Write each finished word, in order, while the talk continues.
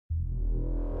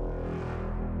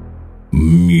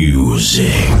Music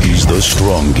is the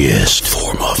strongest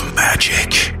form of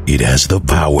magic. It has the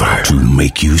power to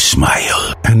make you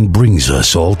smile and brings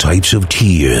us all types of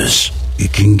tears.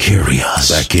 It can carry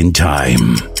us back in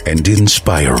time and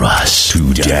inspire us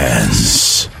to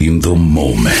dance in the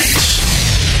moment.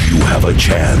 You have a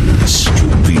chance to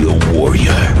be a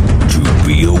warrior, to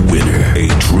be a winner, a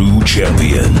true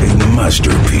champion, a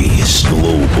masterpiece,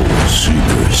 global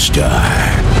superstar.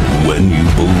 When you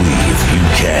believe you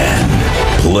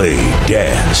can, play,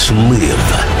 dance,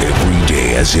 live every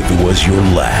day as if it was your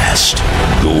last.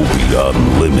 Go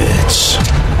beyond limits.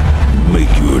 Make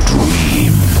your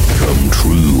dream come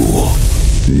true.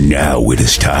 Now it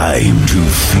is time to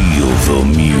feel the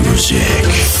music.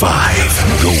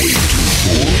 5 going to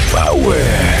full power.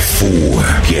 4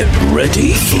 get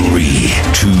ready. 3,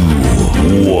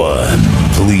 2, 1.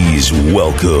 Please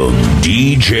welcome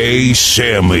DJ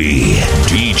Sammy.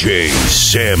 DJ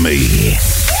Sammy.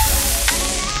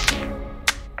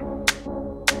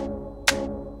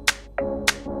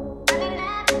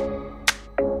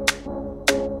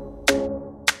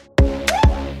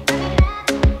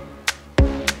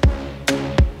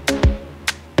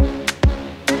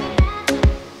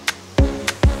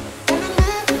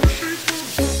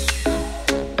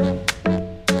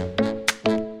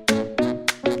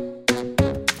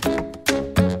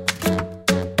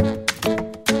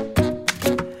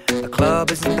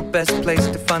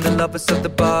 Of the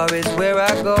bar is where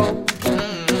I go.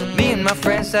 Me and my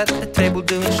friends at the table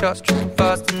doing shots, tripping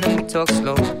fast, and then we talk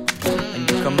slow. And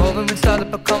you come over and start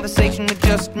up a conversation with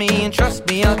just me, and trust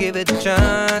me, I'll give it a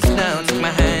chance. Now take my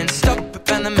hand, stop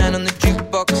it, and the man on the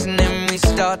jukebox, and then we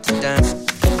start to dance.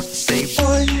 Say,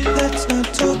 boy, let's not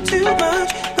talk too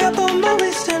much. Grab on my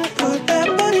waist and put that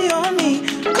body on me.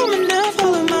 Come on now,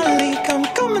 follow my lead. Come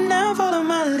on now, follow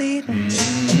my lead.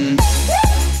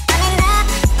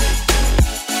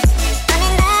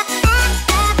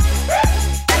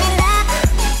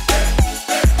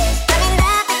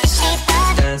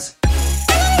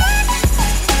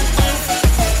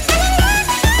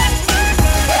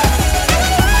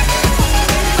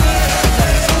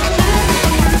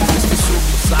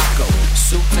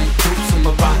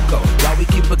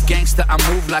 I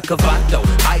move like a vato.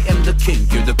 I am the king,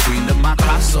 you're the queen of my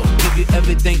castle. Give you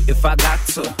everything if I got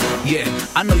to. Yeah,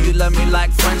 I know you love me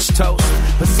like French toast.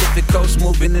 Pacific Coast,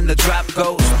 moving in the drop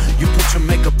goes. You put your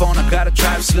makeup on, I gotta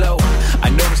drive slow. I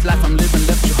know this life I'm living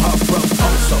left you heart broke.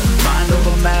 Also, mind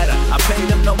over matter, I paid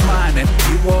them no mind, and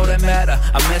you all that matter.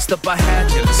 I messed up, I had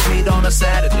you. Let's meet on a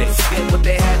Saturday. Forget what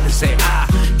they had to say. I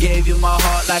gave you my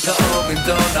heart like an organ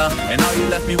donor, and all you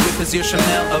left me with is your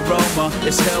Chanel aroma.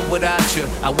 It's hell without you.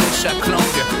 I wish I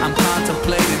cloned you. I'm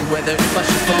contemplating whether if I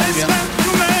should phone you.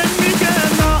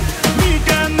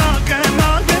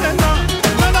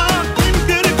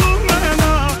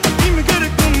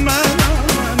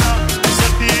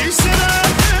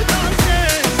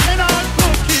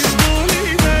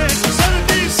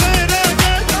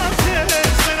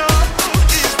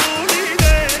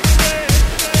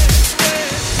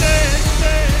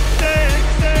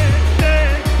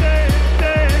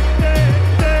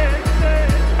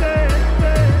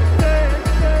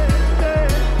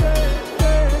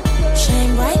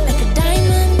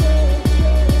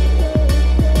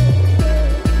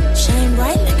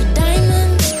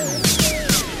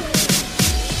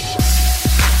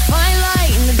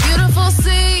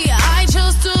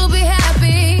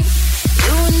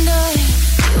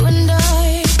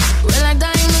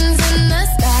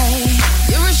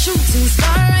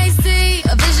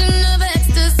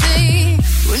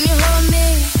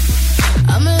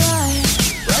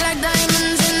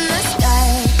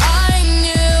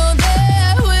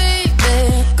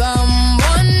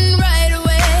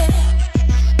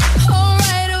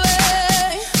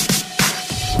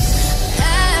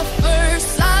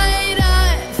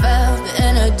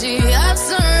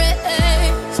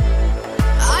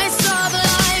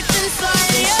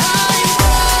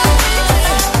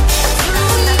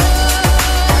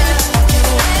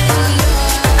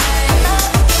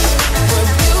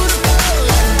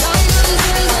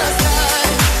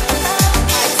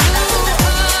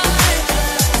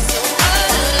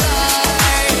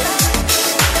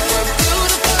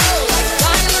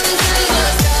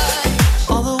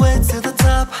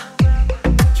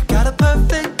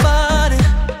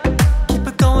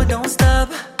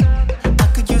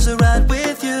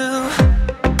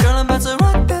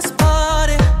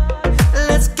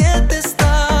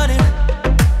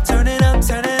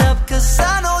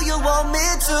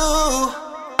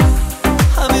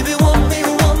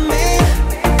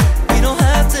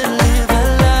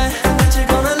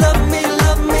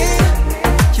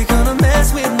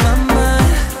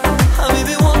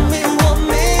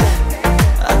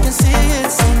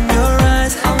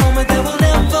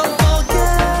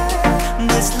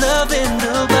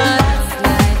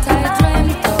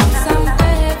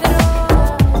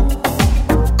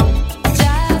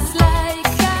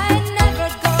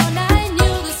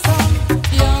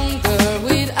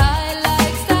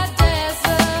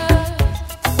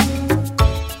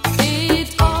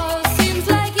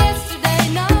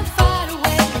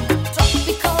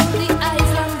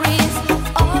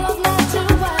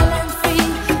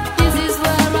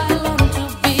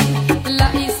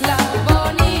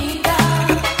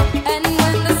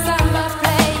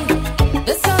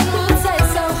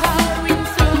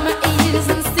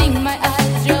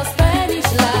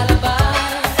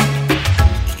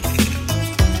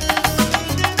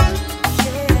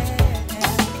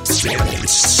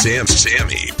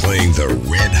 Sammy playing the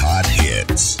red hot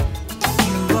hits.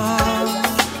 You are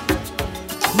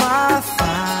my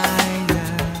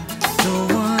fire, the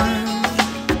one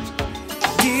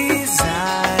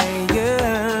desire.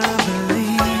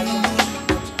 Believe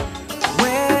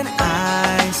when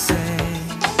I say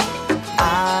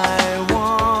I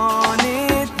want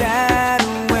it that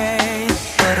way.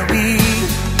 But we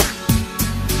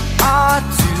are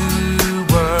two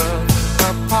worlds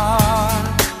apart.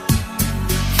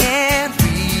 Can't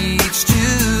reach to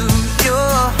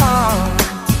your heart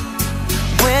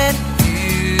when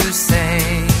you say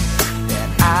that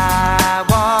I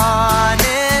want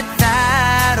it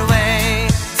that way.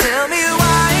 Tell me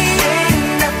why ain't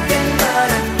nothing but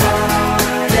a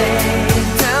party.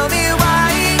 Tell me why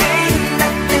ain't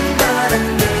nothing but a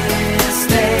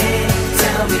mistake.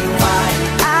 Tell me why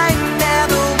I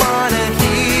never wanna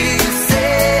hear you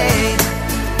say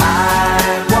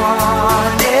I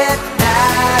want it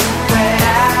that way.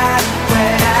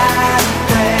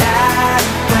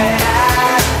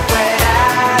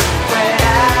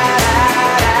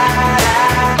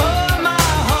 Oh, my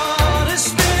heart is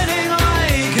spinning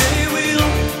like a wheel.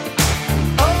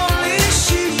 Only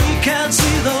she can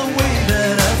see the way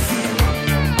that I feel.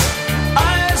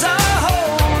 Eyes are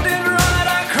holding right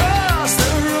across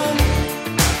the room.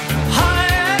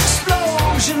 High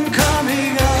explosion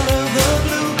coming out of the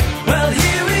blue. Well,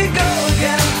 here we go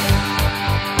again.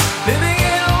 Living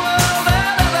in a world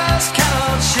that others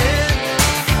cannot share.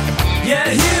 Yeah,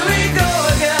 here we go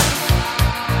again.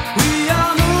 We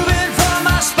are moving from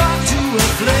a spark to a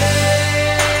flame.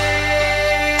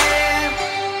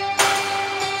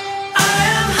 I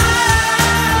am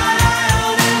high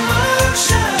on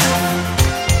emotion.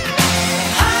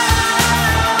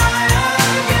 High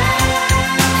again.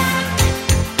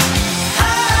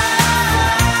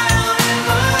 High on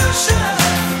emotion.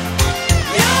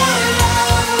 Your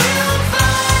love will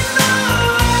find the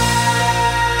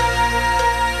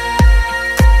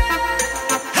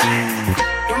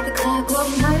Got the club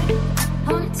going hard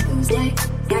on a Tuesday.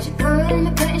 Got your girl in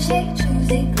the curtain shake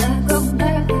Tuesday. Club going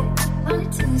hard on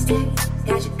a Tuesday.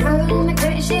 Got your girl in the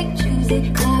curtain shake Tuesday.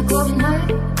 Club going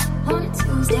hard on a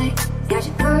Tuesday. Got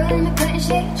your girl in the curtain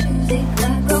shake Tuesday.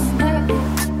 Club going hard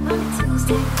on a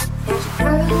Tuesday. Got your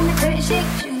girl in the curtain shake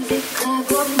Tuesday. Club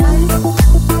going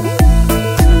hard.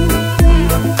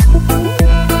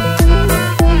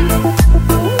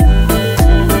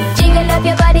 Jiggle up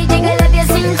your body, jiggle up your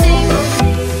sing sing.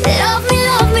 Love me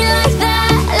like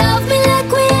that. Love me like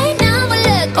we ain't never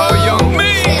let go. Oh, young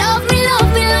me. Love me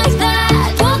like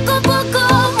that. Poco poco,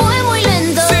 muy muy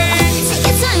lento. Take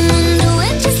your time and do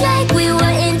it just like we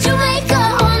were in Jamaica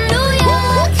or New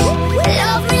York.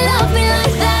 Love me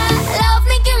like that. Love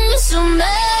me, give me some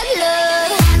bad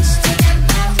love.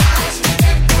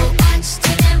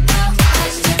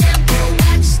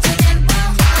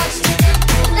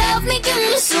 Love me, give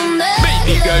me some bad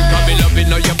Baby girl, love. probably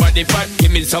loving all your body fat.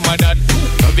 Give me some of that.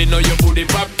 Loving all your booty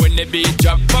pop when the beat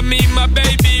drop. For me, my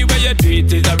baby, where you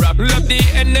treat is a rap. Love the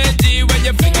energy when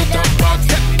you fling it up back.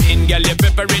 Step in, girl, you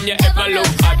peppering, you ever look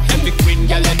hot. Every queen,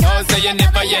 girl, you know, so you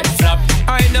never yet flop.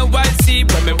 I know I see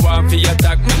when me want for your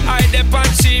attack. Me eye dep on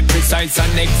she precise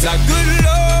and exact. Good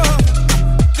lord,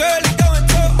 girl, you going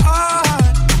so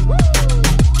hard.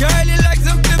 Girl, you like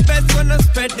something best when I'm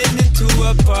spreading it to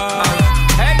a bar.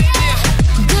 Hey, yeah.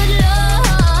 Good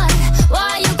Lord,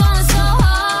 why you going so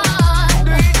hard?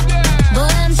 Boy,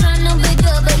 I'm trying to be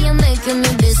good, but you're making me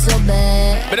be so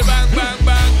bad. Bada bang, bang,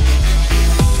 bang.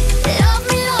 Love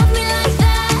me like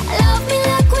that. Love me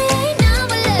like we ain't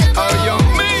never let go. Oh, young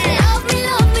me. Love me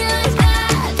like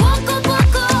that. Poco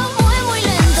poco, muy muy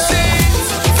lento.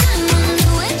 Take your time and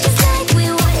do it just like we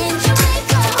were in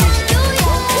Jamaica or New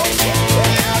York.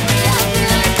 Love me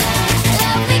like that.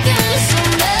 Love me, give me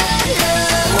some bad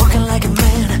love. Walking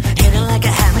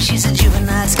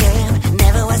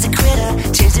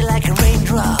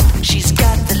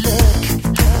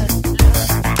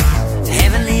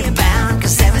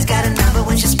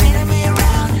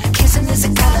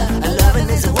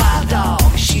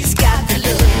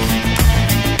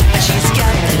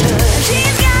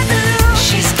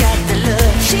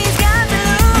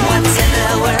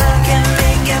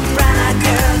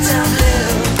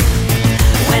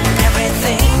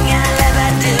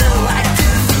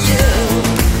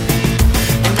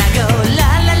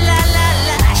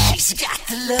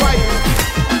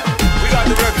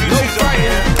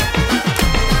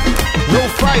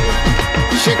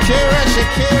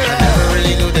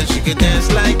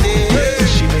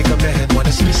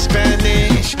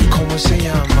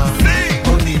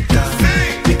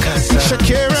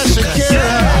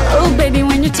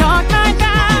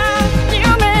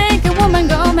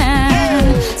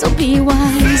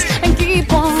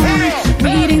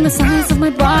my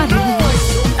body.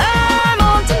 I'm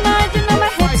on tonight, you know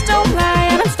my hips don't lie,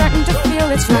 and I'm starting to feel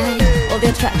it's right. All the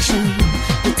attraction,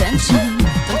 the tension.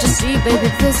 Don't you see, baby,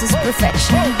 this is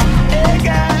perfection. Hey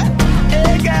girl,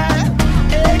 hey girl,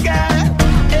 hey girl,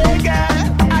 hey girl,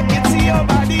 I can see your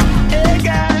body. Hey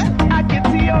girl, I can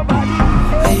see your body.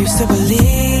 I used to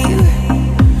believe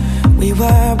we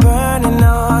were burning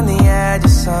on the edge of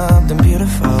something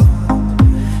beautiful,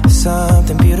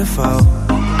 something beautiful.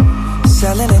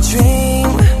 Selling a dream,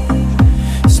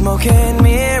 smoking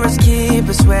mirrors keep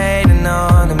us waiting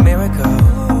on a miracle,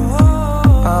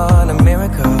 on a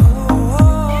miracle.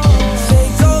 They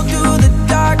go through the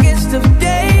darkest of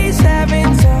days,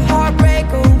 having to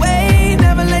heartbreak away.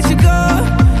 Never let you go,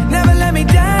 never let me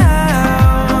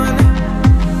down.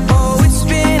 Oh, it's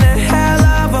been a hell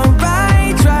of a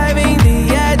ride, driving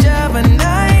the edge of a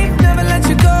knife. Never let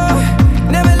you go,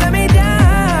 never let me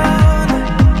down.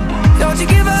 Don't you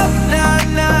give up, nah,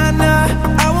 nah, nah.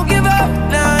 I won't give up,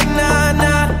 nah, nah,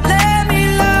 nah. Let me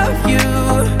love you,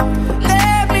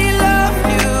 let me love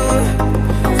you.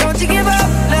 Don't you give up,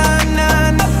 nah,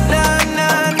 nah, nah,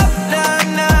 nah, nah,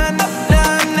 nah, nah,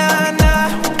 nah, nah, nah.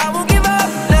 I won't give up,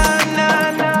 nah, nah,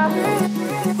 nah.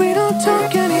 We don't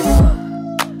talk anymore.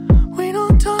 We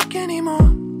don't talk anymore.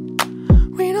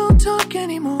 We don't talk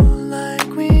anymore like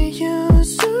we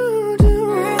used to do.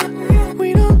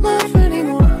 We don't love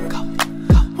anymore.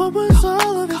 What was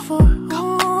all of it for?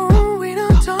 Oh, we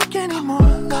don't talk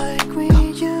anymore like we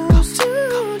used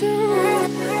to do.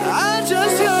 I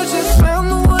just heard you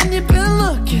found the one you've been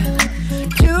looking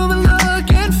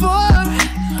for.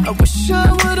 I wish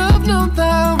I would have known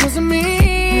that wasn't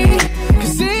me.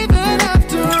 'Cause even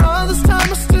after all this time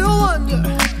I still wonder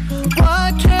why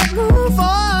I can't move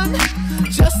on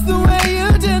just the way you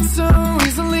did so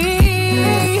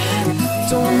easily.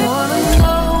 Don't wanna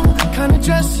know kind of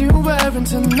dress you wearing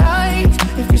tonight,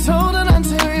 if he's holding on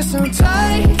to you so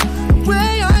tight the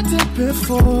way I did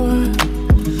before.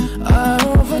 I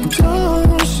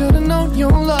overdosed, should've known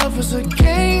your love was a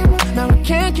game. Now I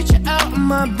can't get you out of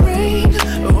my brain.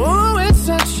 Oh, it's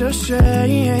such a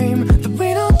shame that we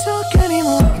don't talk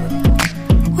anymore.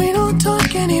 We don't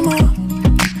talk anymore.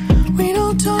 We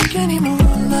don't talk anymore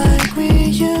like we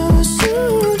used to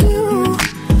do.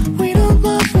 We don't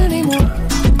love anymore.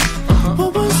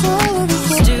 What was all of it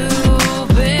for?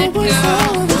 Stupid What was girl,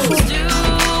 all of it for?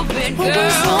 stupid What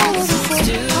was girl, all of it for?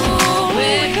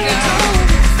 stupid girl.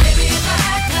 Baby, if I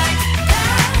act like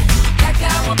that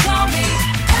guy will call me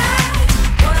that.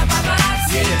 What a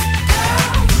paparazzi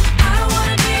girl, I don't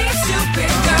wanna be a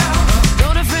stupid girl. Go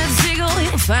to Fred Siegel,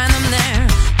 you'll find them there,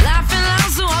 laughing loud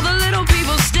so all the little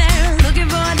people stare, looking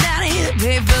for a daddy to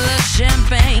pay for the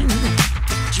champagne.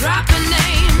 Drop a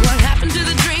name. What happened to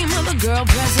the dream of a girl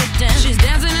president? She's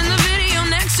dancing in the video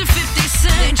next to 50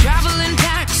 Cent. They travel in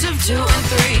packs of 2 and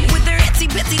 3 with their itsy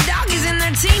bitsy doggies and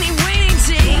their teeny weeny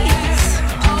teeth.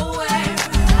 Oh, where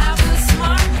have the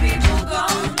smart people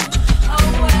gone? Oh,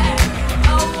 where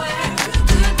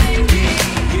could they be?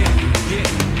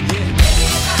 Baby,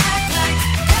 if I act like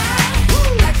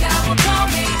that guy will call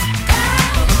me that.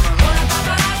 What a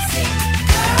paparazzi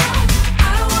girl, I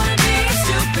don't wanna be a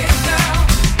stupid girl.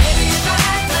 Baby, if I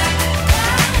act like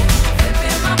that,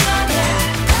 flipping my blood like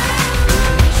that,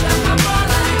 shut my bra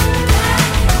like that,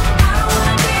 I don't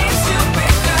wanna be a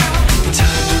stupid girl.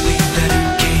 Time to leave.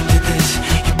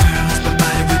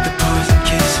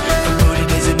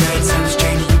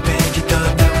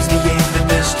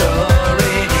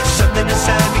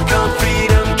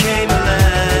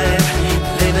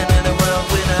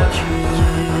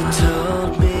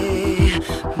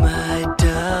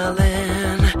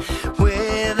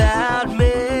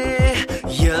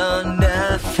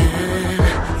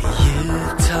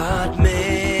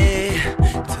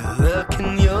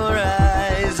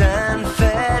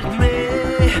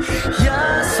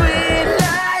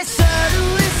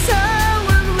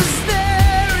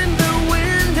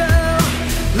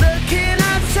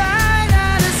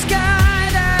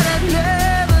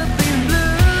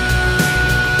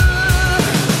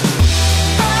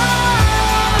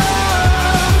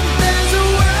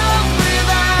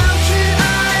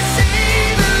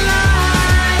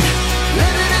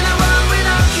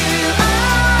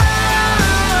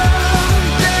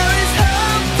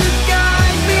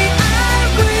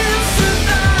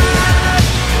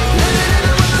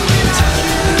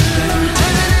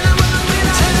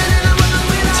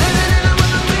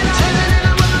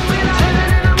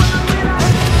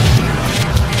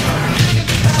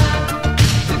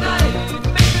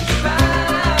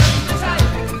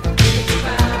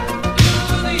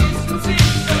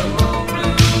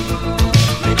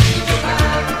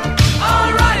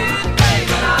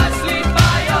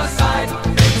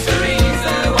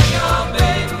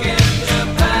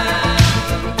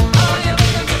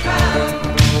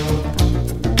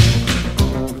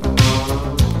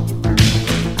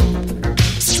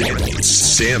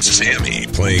 Sammy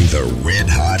playing the red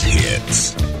hot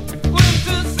hits.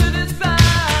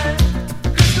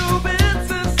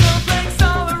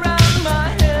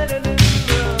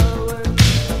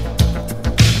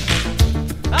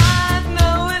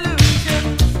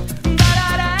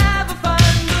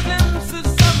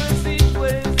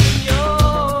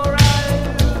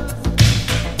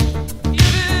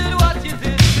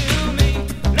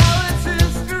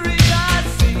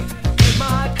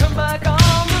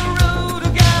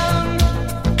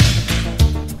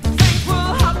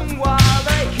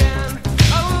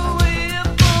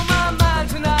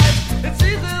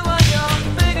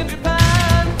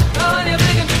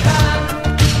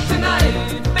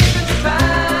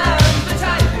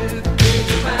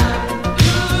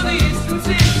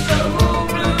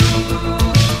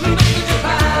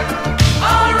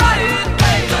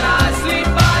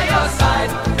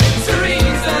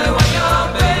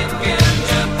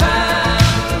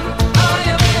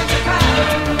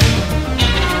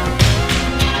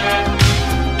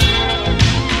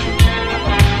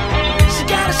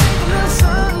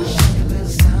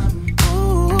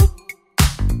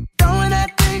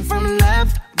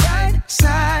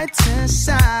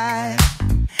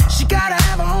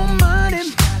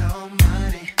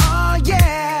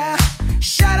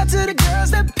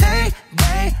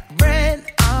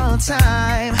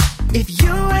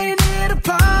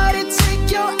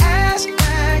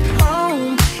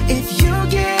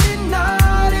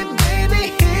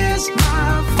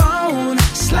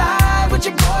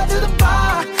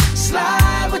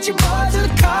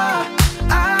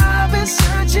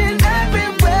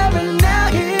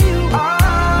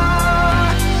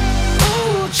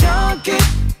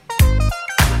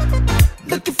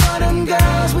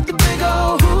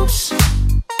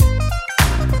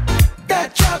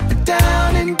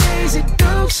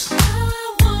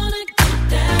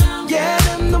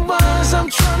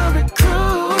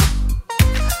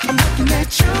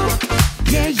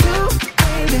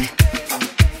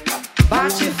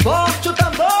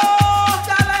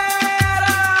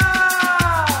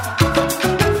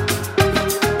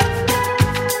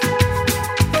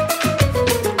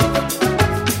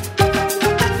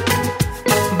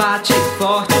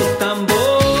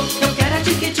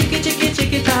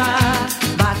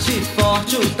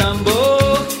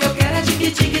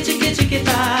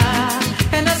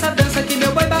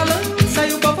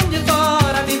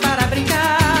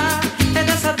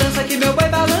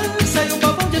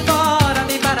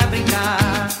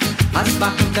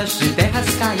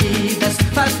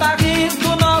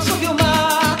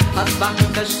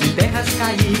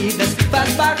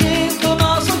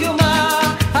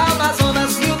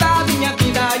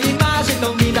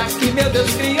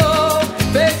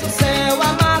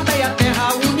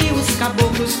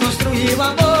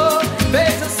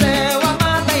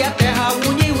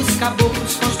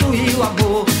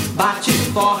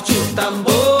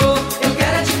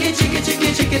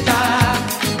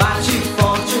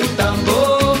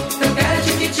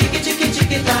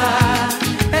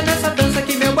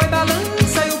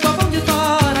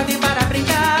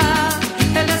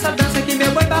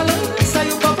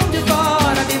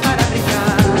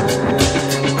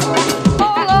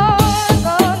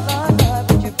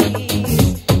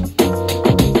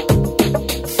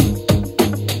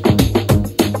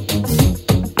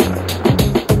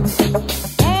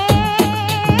 Hey!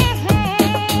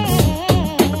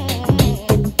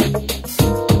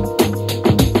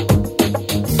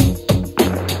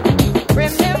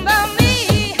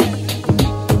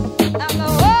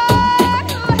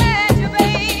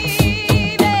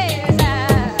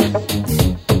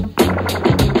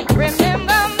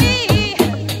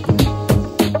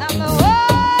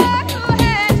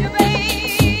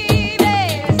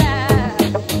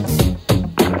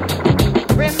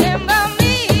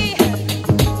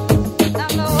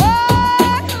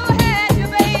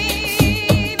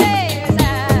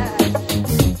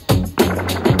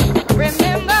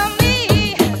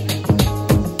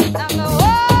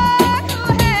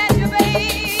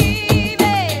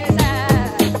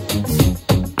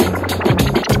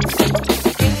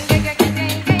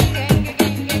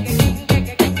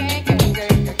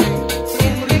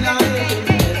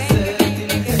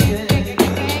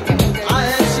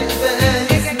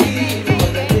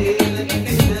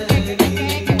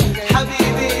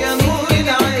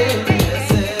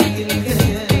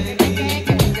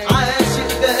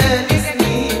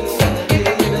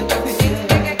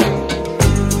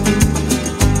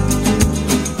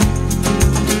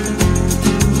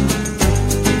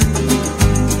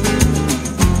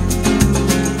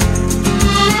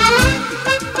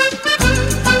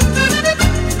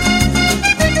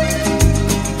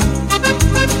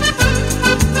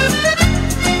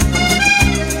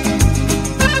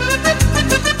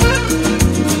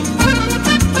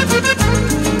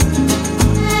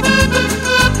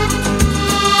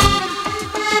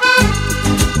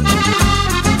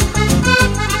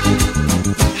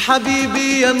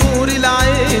 يا نور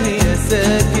العين يا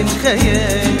ساكن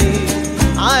خيالي،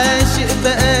 عاشق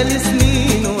بقالي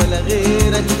سنين ولا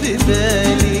غيرك في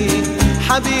بالي.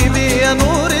 حبيبي يا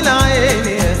نور العين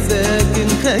يا ساكن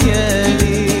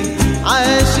خيالي،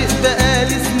 عاشق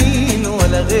بقالي سنين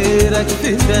ولا غيرك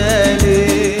في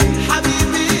بالي.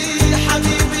 حبيبي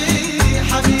حبيبي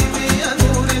حبيبي يا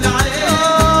نور العين،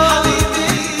 حبيبي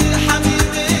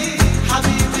حبيبي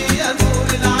حبيبي يا نور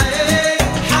العين،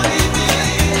 حبيبي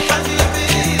حبيبي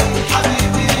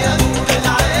حبيبي يا نور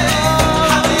العين،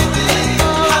 حبيبي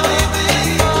حبيبي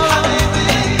حبيبي.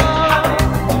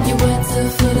 Your words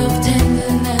are full of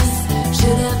tenderness.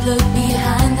 Should have looked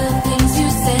behind the things you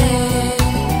said.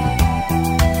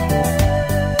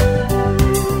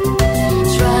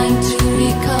 Trying to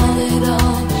recall it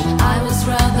all, I was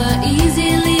rather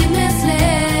easily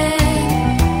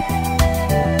misled.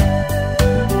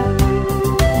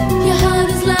 Your heart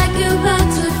is like a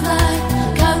butterfly,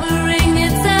 covering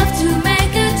itself to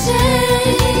make a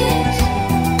change.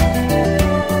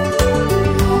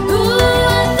 Ooh,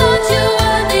 I thought you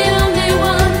were the only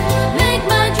one, make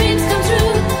my dreams come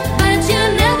true, but you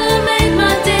never made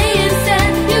my day.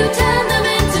 Instead, you turned them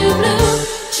into blue.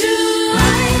 True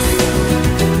eyes,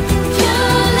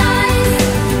 pure lies.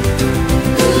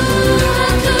 Ooh,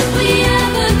 how could we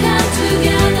ever come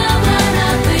together? When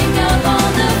I think of all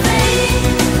the pain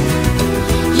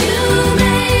you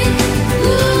make,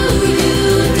 ooh, you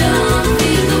don't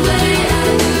feel the way I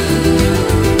do.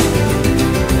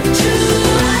 True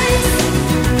eyes,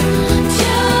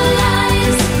 pure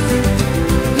lies.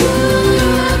 Ooh,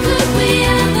 how could we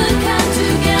ever come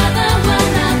together?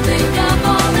 When I think of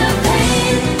all the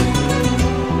pain.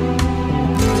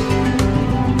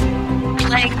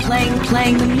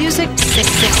 Playing the music.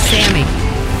 Sammy.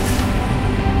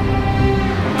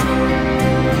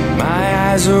 My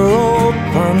eyes are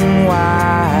open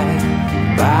wide.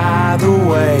 By the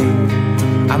way,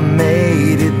 I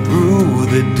made it through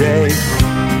the day.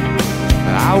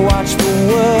 I watched the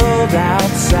world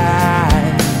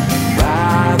outside.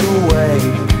 By the way,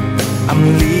 I'm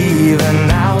leaving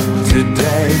out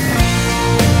today.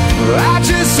 I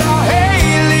just saw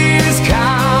Haley's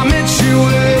comet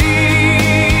away.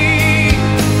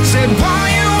 Said, why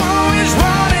you always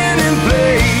running in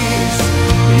place?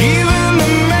 Even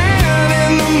the man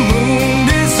in the moon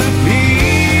disappeared.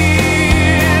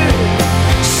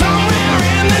 Somewhere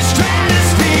in the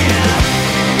stratosphere.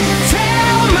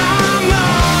 Tell my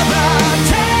mother,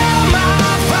 tell my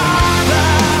father,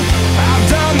 I've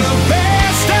done the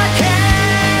best I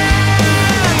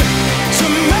can to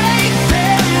make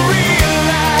them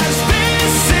realize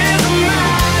this is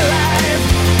my life.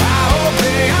 I hope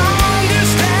they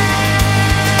understand.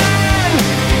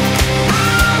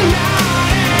 I'm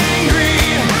not angry,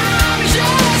 I'm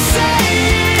just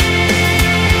saying,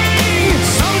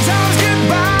 sometimes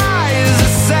goodbye is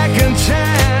a second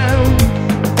chance.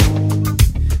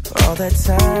 All the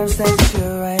times that you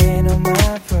rain on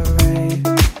my parade,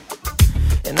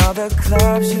 and all the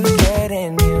clubs you get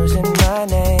in using my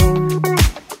name.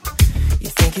 You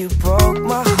think you broke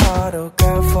my heart, oh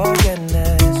girl, for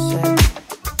goodness sake.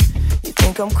 You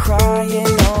think I'm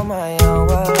crying on my own,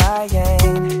 well I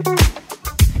ain't.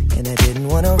 And I didn't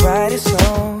wanna write a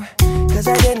song, cause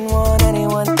I didn't want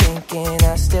anyone thinking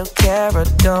I still care or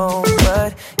don't. But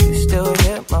you still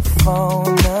hit my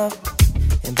phone up,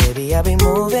 and baby I'll be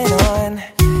moving on.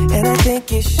 And I think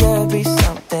it should be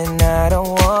something I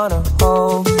don't wanna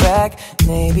hold back.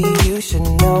 Maybe you should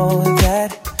know that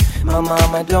my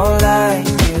mama don't like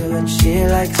you, and she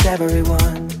likes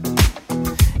everyone.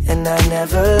 And I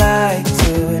never like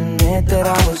to admit that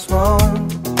I was wrong.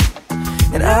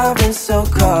 And I've been so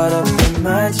caught up in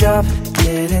my job,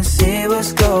 didn't see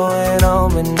what's going on.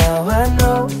 But now I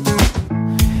know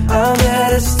I'm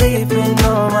better sleeping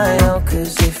on my own.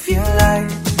 Cause if you like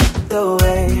the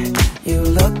way you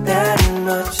look that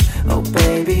much, oh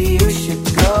baby, you should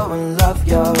go and love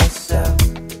yourself.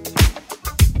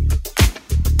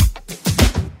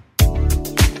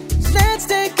 Let's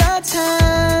take our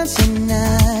time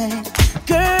tonight,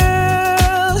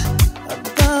 girl.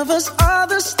 Above us all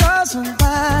the stars are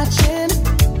watching.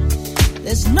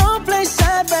 There's no place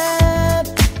I'd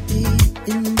rather be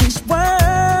in this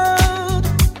world.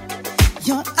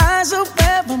 Your eyes are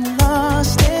where I'm lost.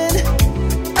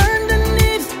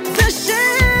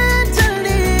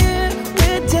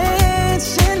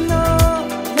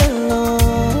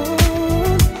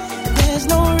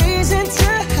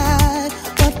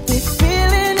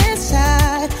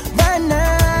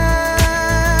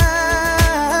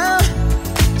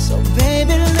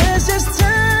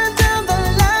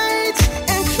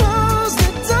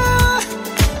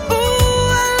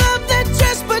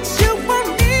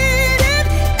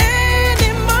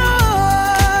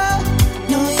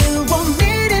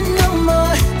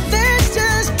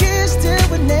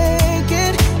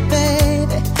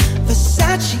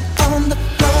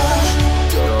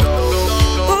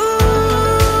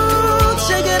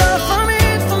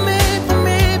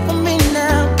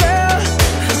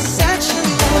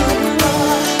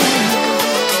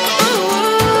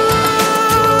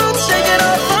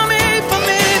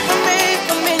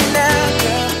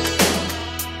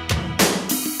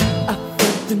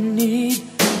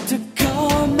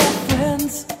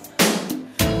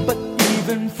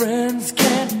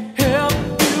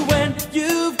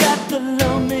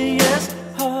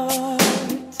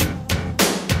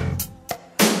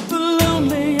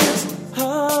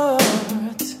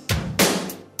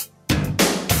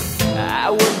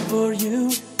 for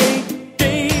you 8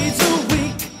 days a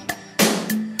week.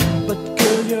 But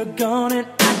girl, you're gone and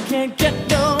I can't get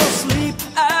no sleep.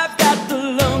 I've got the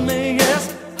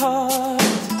loneliest heart,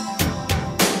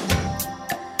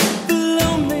 the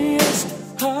loneliest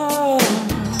heart.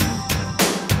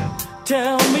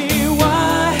 Tell me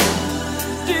why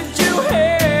did you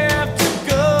have to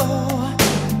go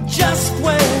just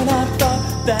when I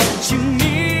thought that you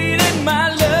needed my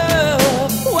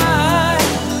love? Why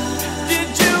did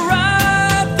you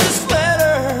write this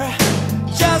letter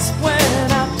just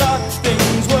when I thought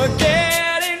things were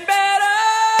getting better?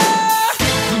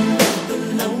 You left the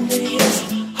loneliest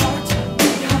heart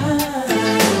behind,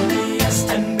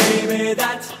 and baby,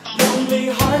 that lonely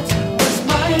heart was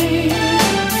mine.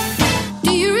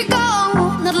 Do you recall,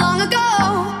 not long ago,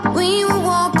 we would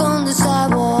walk on the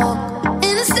sidewalk?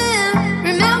 Innocent,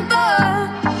 remember,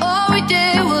 all we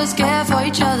did was care for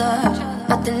each other.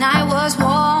 But the night was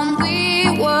warm,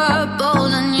 we were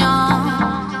bold and young.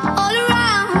 All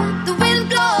around, the wind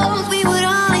blows, we would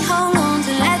only hold on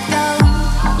to let go.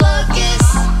 Focus,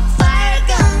 fire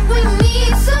gun, we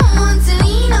need someone to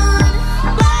lean on.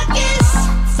 Focus,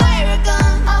 fire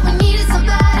gun, all we need is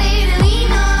somebody to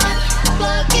lean on.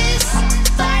 Focus,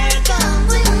 fire gun,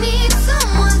 we need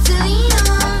someone to lean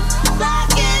on.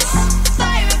 Focus,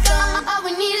 fire gun, all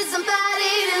we need is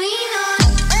somebody to lean on.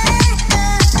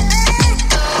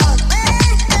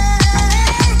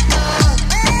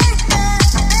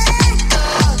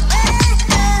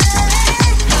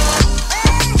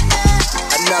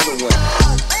 Another one.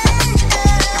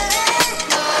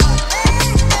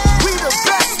 We the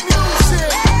best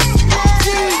music.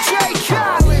 DJ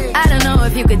Khaled. I don't know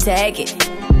if you could take it.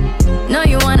 No,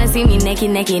 you wanna see me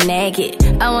naked, naked, naked.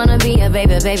 I wanna be a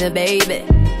baby, baby, baby.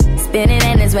 Spinning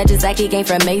in his red just like he came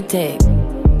from Maytag.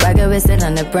 Rocket with it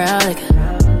on the brown liquor.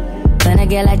 When I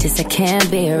get like this, I can't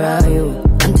be around you.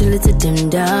 I'm too little to dim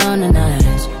down the night,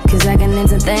 'cause I can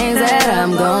into things that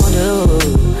I'm gon' do.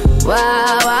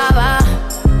 Wow, wow, wow.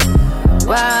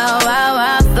 Wow, wow,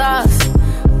 wow, thoughts.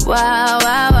 Wow,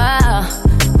 wow, wow.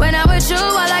 When I'm with you,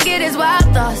 all I get is wild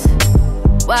thoughts.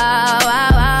 Wow, wow,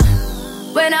 wow.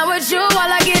 When I'm with you,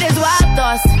 all I get is wild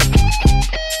thoughts.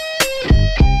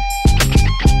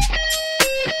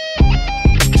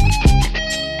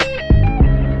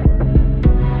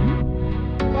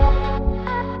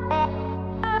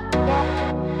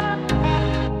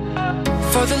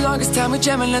 For the longest time we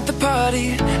jamming at the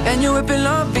party, and you whipping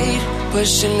on beat,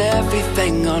 pushing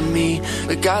everything on me.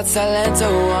 We got Silento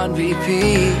on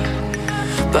repeat.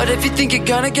 But if you think you're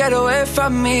gonna get away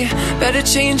from me, better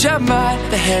change your mind.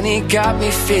 The Henny got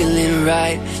me feeling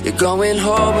right. You're going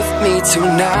home with me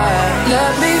tonight.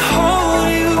 Let me hold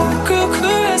you, girl,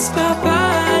 caress my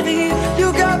body. You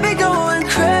got me going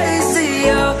crazy,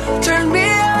 oh. Turn me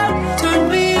on, turn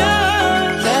me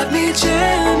on. Let me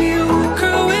jam you,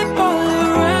 girl, whip all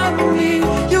around me.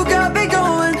 You got me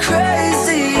going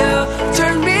crazy, oh.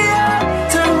 Turn me on,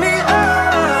 turn me on.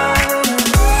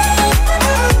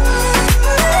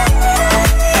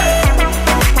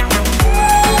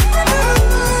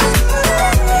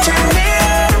 Turn me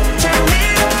on, turn me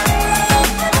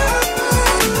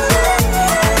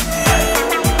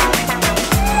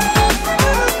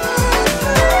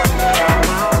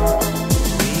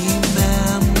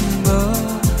Remember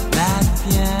that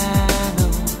piano,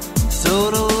 so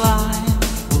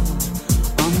delightful,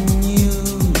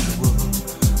 unusual,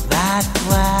 that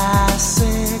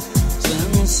classic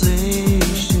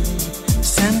sensation,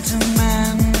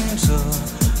 sentimental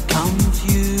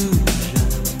confusion.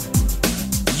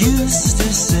 Used to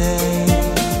say,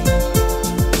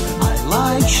 I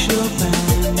like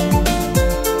Chopin,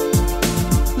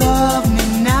 love me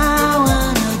now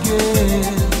and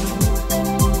again.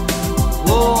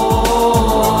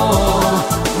 Whoa,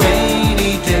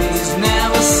 rainy days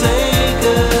never say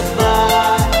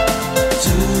goodbye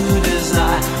to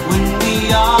desire when we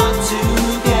are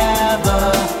together.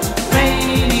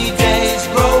 Rainy days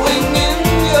growing in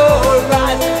your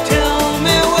eyes. Tell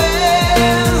me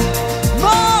when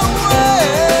my way.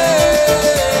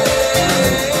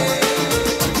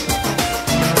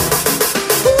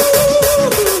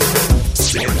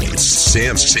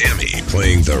 Sammy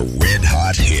playing the red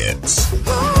hot hits.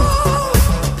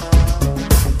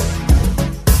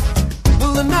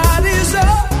 Well, the night is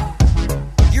up.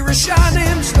 You're a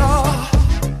shining star,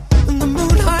 and the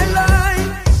moon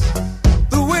highlights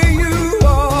the way you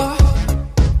are,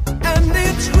 and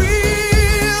it's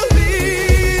really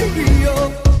real,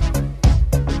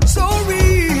 so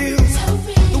real,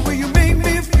 the way you make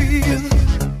me feel.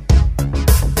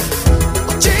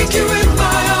 I'll take you in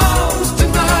my arms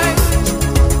tonight.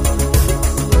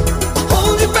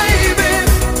 Hold you, baby,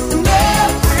 and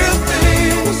everything.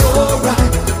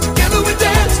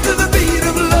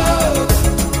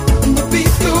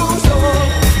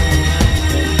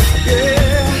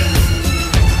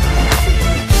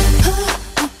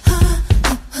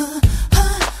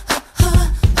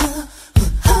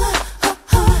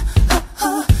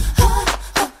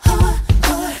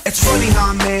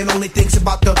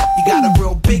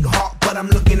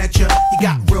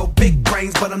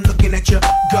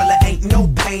 Girl, it ain't no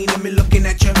pain in me looking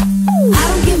at you. I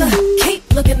don't give a keep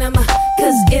looking at my,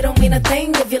 cause it don't mean a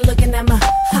thing if you're looking at my.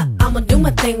 I'ma do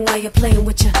my thing while you're playing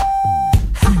with you.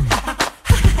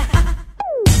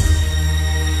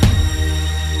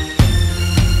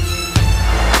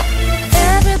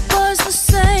 Every boy's the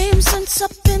same since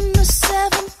up in the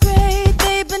 7th grade.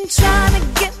 They've been trying to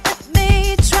get at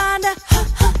me, trying to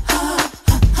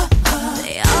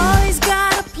They always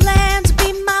got a plan to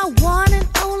be my one and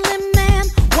only man.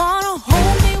 Wanna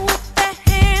hold me with their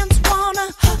hands, wanna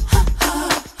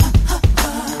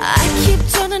I keep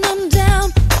turning them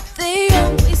down, but they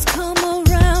always come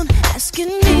around,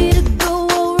 asking me to go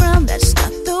around. That's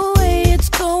not the way it's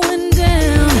going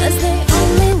down. 'Cause they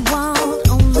only want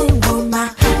my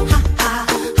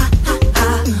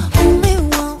only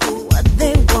want what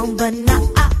they want, but not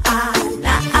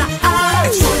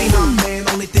It's funny how man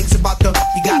only thinks about the.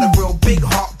 You got a real big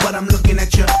heart, but I'm looking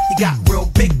at you. You got real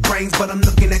big brains, but I'm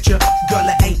looking at you. Girl,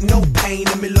 it ain't no pain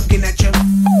in me looking at you.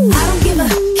 I don't give a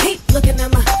keep looking at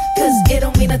my, cause it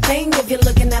don't mean a thing if you're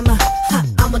looking at my.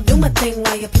 I'ma do my thing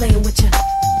while you're playing with you.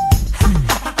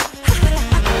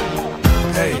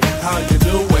 Hey, how you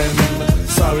doing?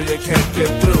 Sorry I can't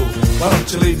get through. Why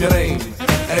don't you leave your name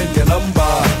and your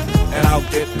number, and I'll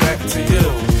get back to you.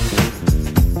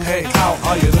 Hey, how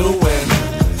are you doing?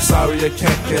 Sorry I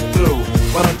can't get through.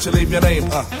 Why don't you leave your name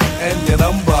and your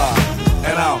number,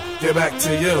 and I'll get back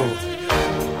to you.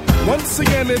 Once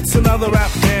again, it's another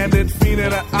rap bandit,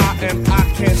 feeding an eye, and I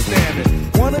can't stand it.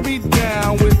 Wanna be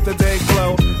down with the day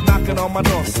glow, knocking on my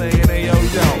door saying, hey yo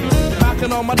yo.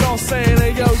 Knocking on my door saying,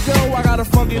 hey yo yo, I got a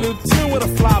funky new tune with a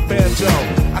fly banjo.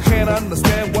 I can't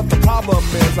understand what the problem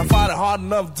is. I find it hard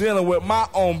enough dealing with my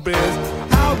own biz.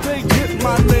 How'd they get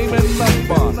my name and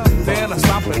number? Then I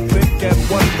stop and think and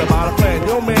wonder about a plan.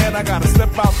 Yo man, I gotta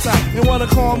step outside. You wanna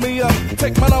call me up?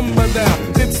 Take my number down.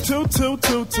 It's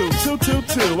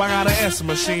 2222222. I got an answer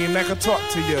machine that can talk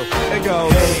to you. It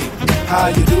goes, hey, how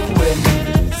you doing?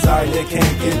 Sorry I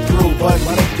can't get through, but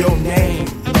what's your name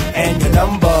and your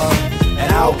number,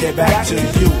 and I'll get back to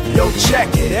you. Yo, check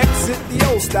it. Exit the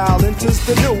old style, enters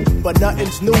the new, but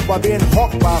nothing's new by being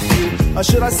hawked by a few. Or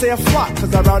should I say a flock?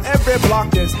 Cause around every block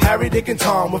there's Harry, Dick, and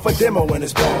Tom with a demo in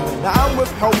his phone. Now I'm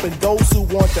with helping those who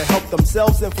want to help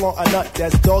themselves and flaunt a nut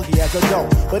that's doggy as a dough.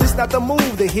 But it's not the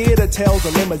move to hear the tales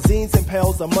of limousines and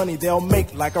pails of money they'll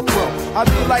make like a pro. I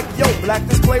be like, yo, black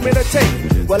display me the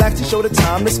tape. Well, actually show the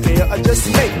time to spare or just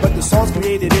make. But the songs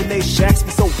created in they shacks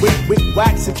be so wick,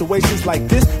 whack. Situations like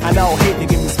this, I now hate to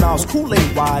give me smiles,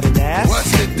 Kool-Aid wide and ass.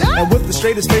 What's it done? And with the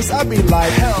straightest face, I be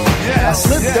like, hell yeah. I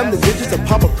slip them the digits of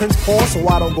Papa Prince Paul so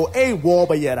I don't go AWOL,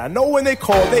 but yet I know when they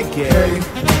call, they get. hey,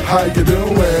 how you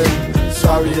doing?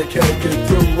 Sorry I can't get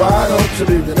through. Why don't you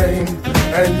leave your name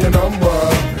and your number,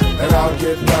 and I'll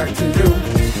get back to you.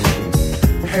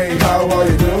 Hey, how are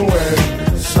you doing?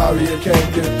 Sorry I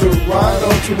can't get through. Why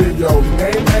don't you leave your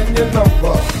name and your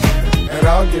number, and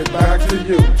I'll get back to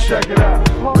you. Check it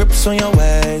out. Grips on your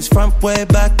ways, front way,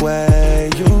 back way.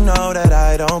 You know that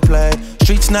I don't play.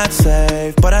 Streets not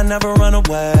safe, but I never run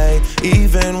away,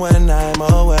 even when I'm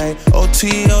away.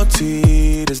 OT,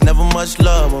 OT, there's never much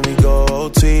love when we go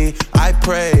OT. I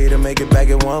pray to make it back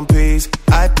in one piece.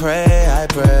 I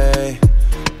pray.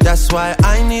 That's why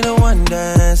I need a one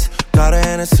dance. Got a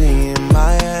Hennessy in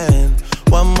my hand.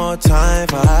 One more time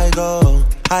before I go.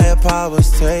 Higher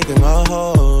powers taking a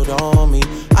hold on me.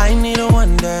 I need a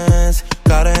one dance.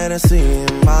 Got a Hennessy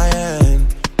in my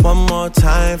hand. One more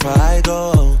time before I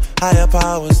go. Higher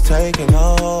powers taking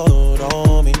a hold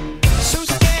on me. So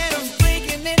scared of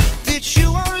breaking it that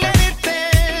you won't let it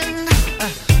bend.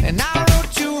 And I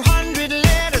wrote 200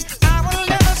 letters I will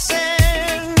never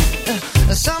send.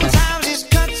 Sometimes these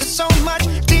cuts are so much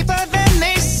deeper than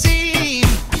they seem.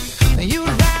 You'd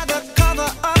rather cover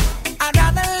up, I'd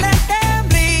rather let them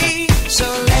bleed. So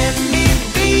let me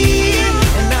be,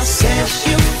 and I'll set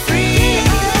you free.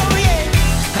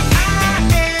 I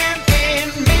am in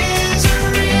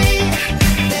misery.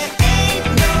 There ain't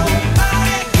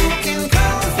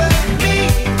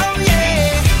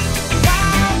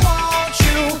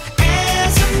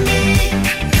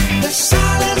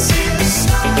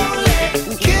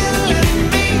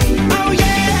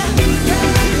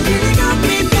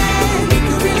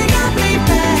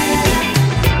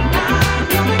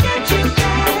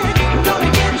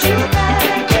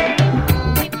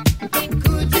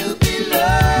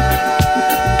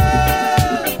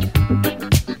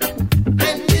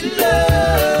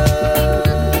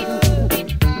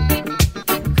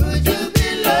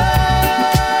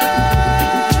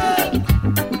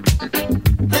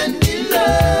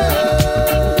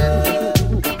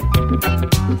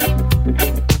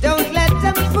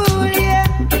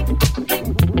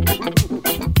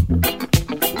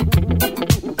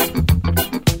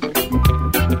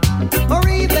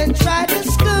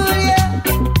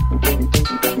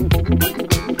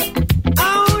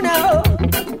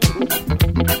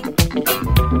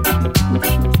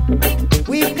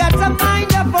We've got a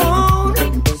mind of our own,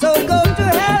 so go to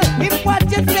hell if what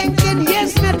you're thinking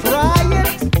is not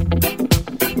right.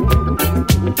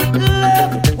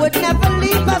 Love would never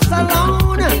leave us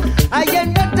alone. I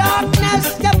in the darkness,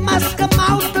 you must come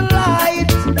out the light.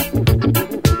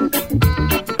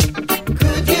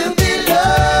 Could you be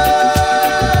loved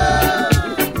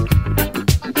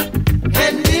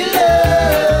and be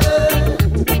loved?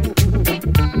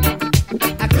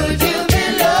 Could you be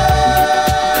loved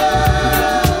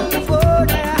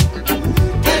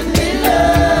and be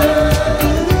loved?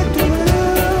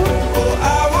 Oh,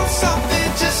 I want something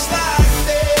just like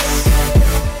this.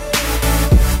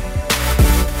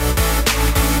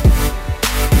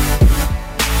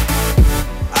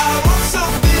 I want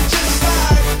something just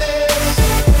like this.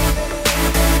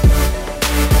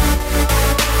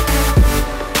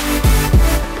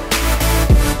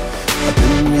 I've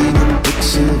been reading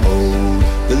books of old,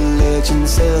 the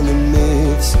legends and the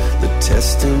myths, the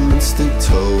testaments they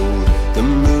told, the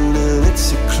moon and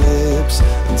its eclipse,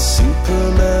 and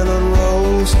Superman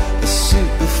unrolls a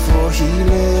suit before he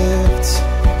lived.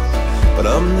 But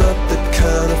I'm not the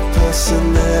kind of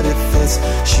person that it fits.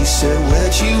 She said,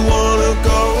 where'd you wanna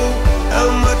go? How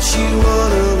much you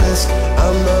wanna risk?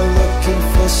 I'm not looking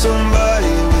for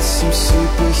somebody with some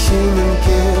superhuman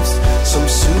gifts, some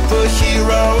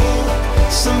superhero,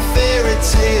 some fairy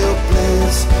tale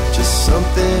bliss. Just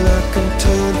something I can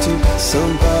turn to,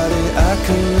 somebody I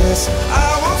can miss. I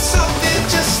want something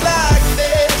just like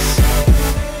this.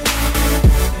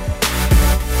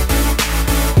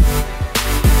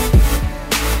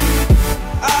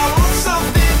 I want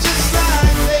something just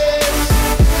like this.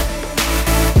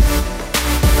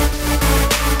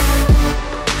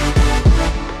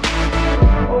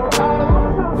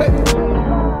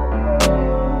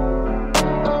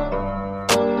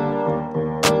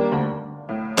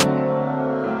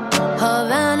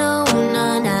 Havana, ooh, na,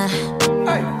 na.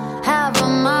 Half of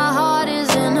my heart is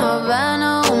in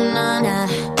Havana, ooh, na, na.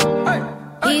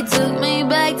 He took me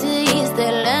back to East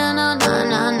Atlanta, na,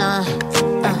 na, na.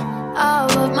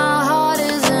 All of my heart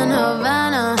is in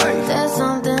Havana. There's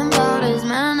something about his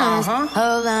manners.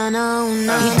 Havana, ooh,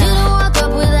 na, na. He didn't walk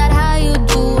up with that, how you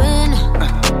doing?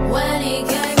 When he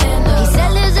came in, he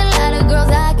said there's a lot of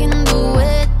girls I can do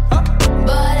it,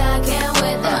 but I can't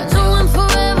with that. No one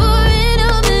forever in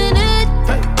a minute.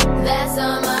 That's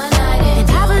on my night. And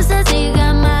Papa says he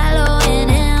got Milo in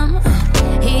him.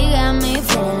 He got me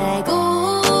feeling like ooh.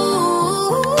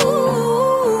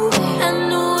 I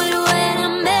knew it when I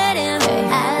met him.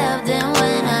 I loved him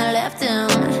when I left him.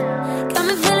 Got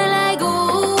me feeling like ooh.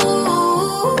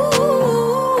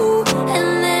 And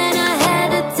then I had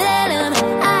to tell him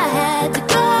I had to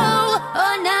go.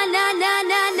 Oh na na na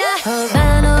na na.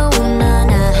 Havana, ooh na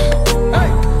na.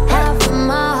 Half of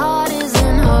my heart is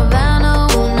in Havana,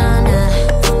 ooh na na.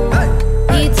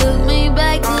 He took me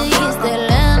back to East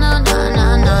Atlanta, na na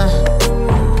na.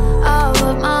 All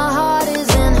of my heart is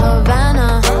in Havana.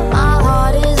 My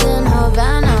heart is in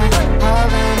Havana,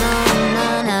 Havana, na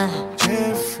na.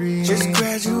 Jeffrey just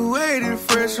graduated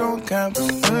fresh on campus.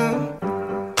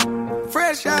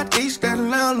 Fresh out East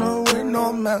Atlanta with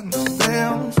no mountains.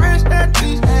 Damn, fresh out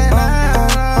East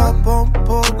Atlanta. Up on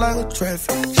board like a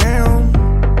traffic jam.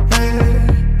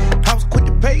 Man, I was quick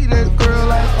to pay that girl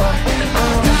like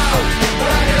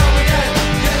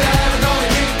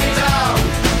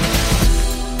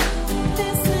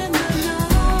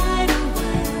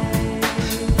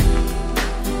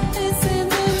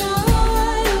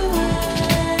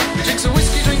He drinks a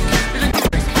whiskey drink, he drinks a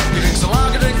drink, he drinks a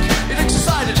lager drink, he drinks a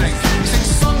cider drink. He sings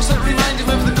the songs that remind him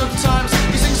of the good times.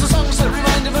 He sings the songs that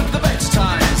remind him of the best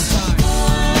times.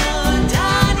 Oh,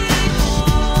 Daddy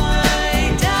boy.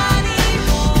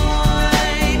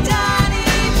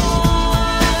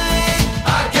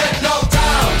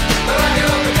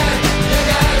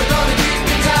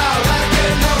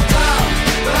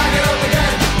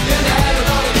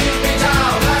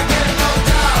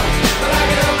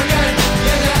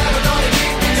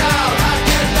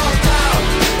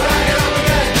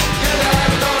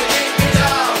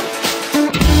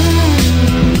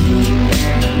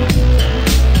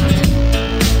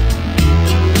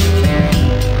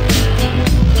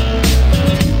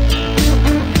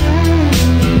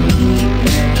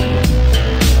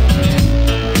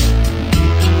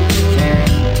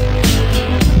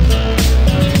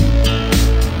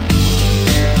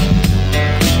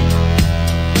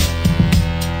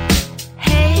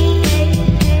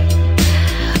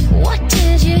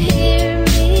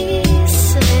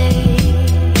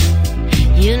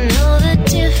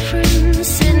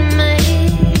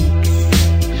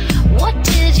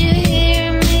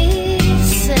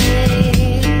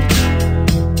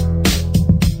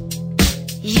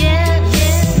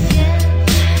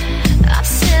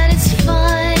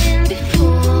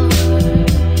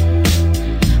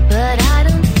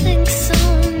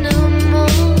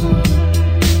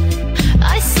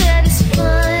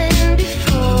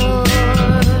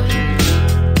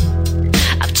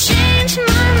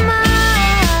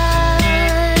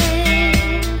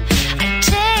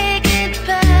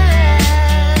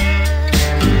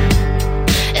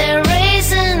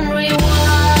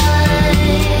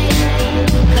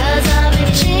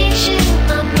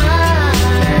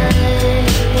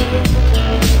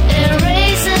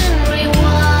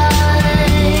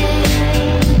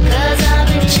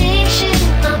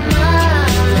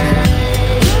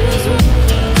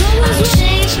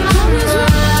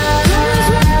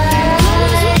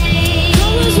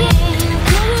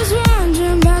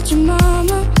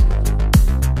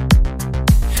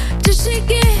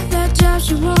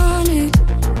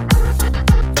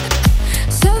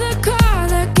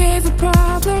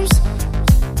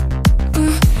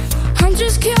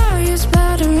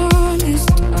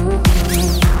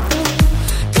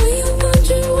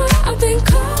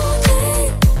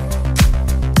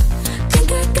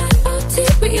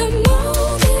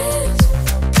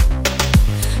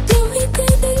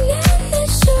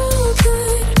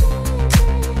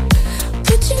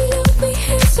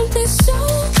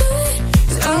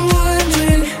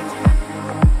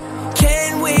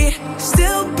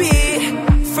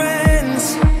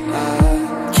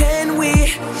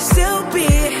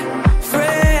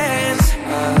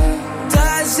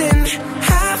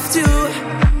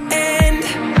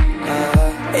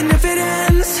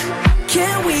 friends?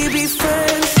 Can we be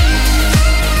friends?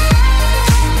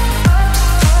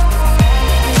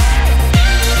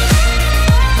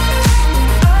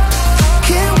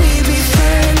 Can we be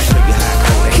friends?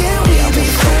 Can we be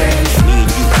friends? Me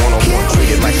and you one-on-one,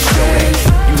 treated like a showdown.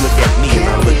 You look at me and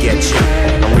I look at you.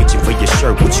 I'm reaching for your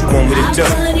shirt. What you want me to do?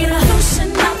 I'm telling you to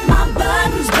loosen up my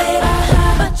buttons, baby,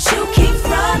 but you keep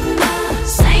frontin',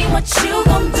 saying what you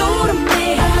gon' do to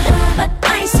me, but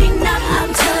I ain't seen nothing.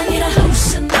 I'm telling you to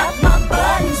loosen up my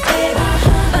buttons, baby,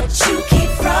 but you keep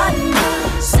frontin',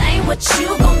 saying what you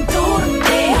gon' do to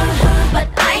me, but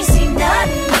I ain't seen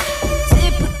nothing.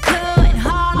 Typical and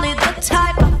hardly the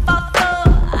type I fall for.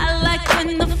 I like when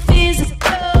the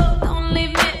physical, don't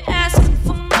leave me asking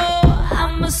for more.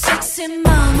 I'm a sexy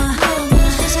mama,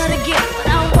 just how to get what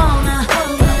I wanna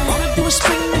do is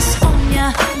spring this on ya,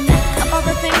 of all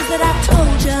the things that I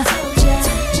told ya.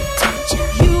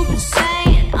 You've been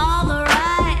saying all the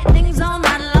right things all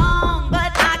night long,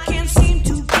 but I can't seem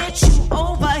to get you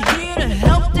over here to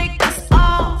help take this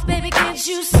off. Baby, can't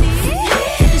you see?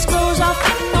 These clothes are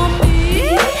fitting on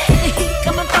me, the heat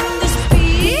coming from this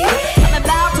beat, I'm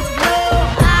about to blow.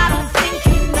 I don't think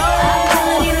you know. I'm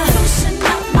telling you to loosen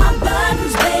up my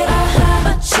buttons, baby,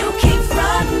 but you keep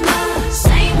frontin',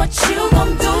 saying what you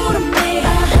gon' do to me,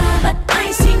 but I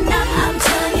ain't seen nothing. I'm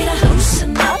telling you to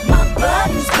loosen up my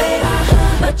buttons, baby,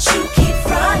 but you keep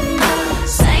frontin',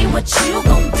 saying what you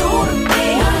gon' do to me,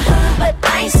 but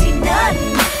I ain't seen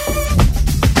nothing.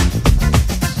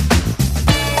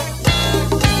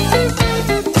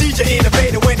 DJ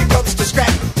innovator when it comes to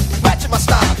scrap, matching my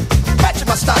style, matching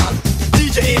my style.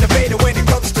 DJ innovator when it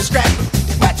comes to scrap,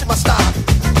 matching my style.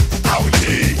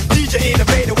 Howdy. DJ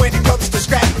innovator when it comes to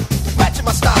scrap, matching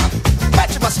my style,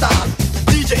 matching my style.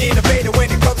 DJ innovator when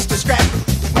it comes to scrap.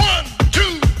 1,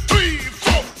 2, 3,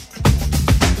 4.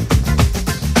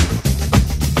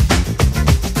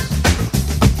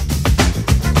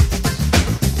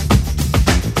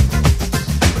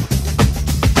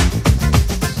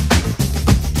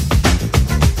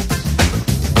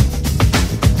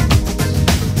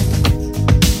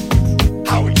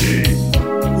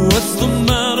 What's the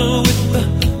matter with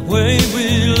the way we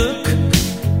look?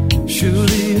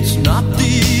 Surely it's not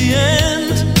the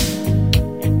end.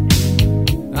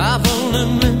 I've only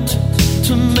meant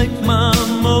to make my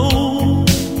emotions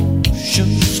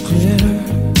clear.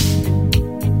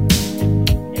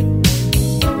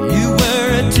 You wear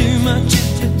it too much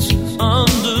if it's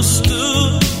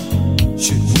understood.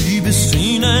 Should we be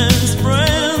seen as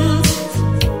friends?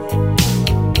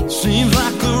 Seems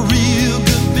like a real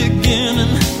good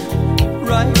beginning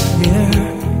right here.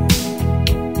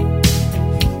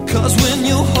 'Cause when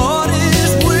your heart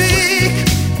is weak,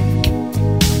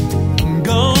 I'm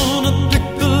gonna pick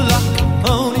the lock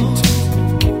on it.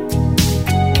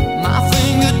 My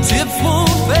fingertips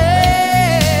won't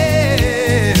fail,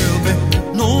 but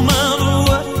no matter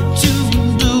what you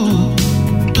do.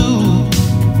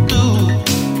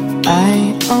 I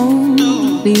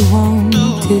only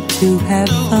wanted to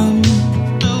have fun,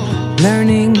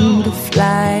 learning to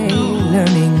fly,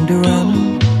 learning to run.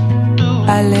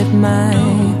 I let my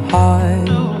heart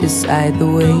decide the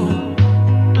way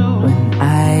when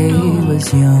I was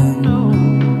young.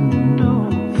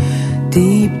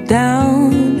 Deep down,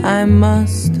 I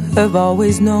must have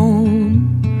always known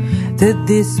that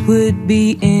this would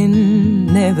be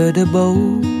inevitable.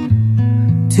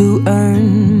 To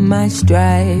earn my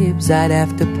stripes, I'd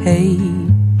have to pay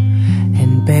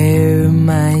and bare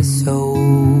my soul.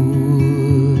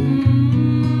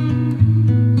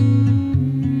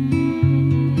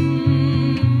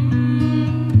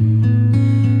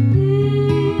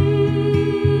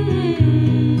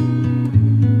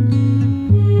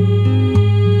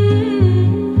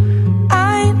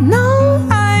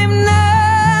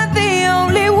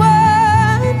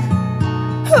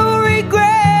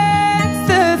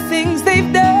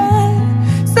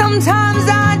 Sometimes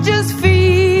I just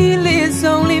feel it's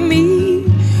only me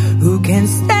who can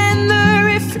stand the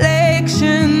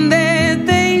reflection that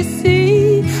they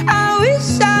see. I wish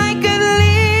I could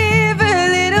live a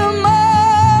little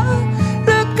more,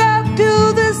 look up to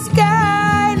the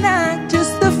sky, not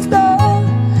just the floor.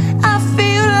 I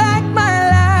feel like my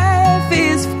life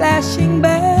is flashing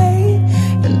by,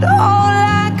 and all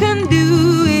I can do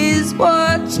is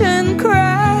watch and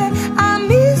cry. I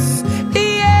miss the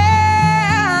air,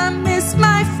 I miss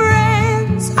my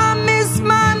friends, I miss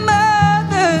my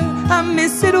mother, I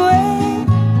miss it when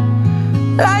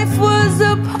life was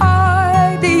a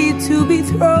party to be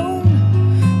thrown,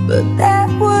 but that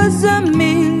was a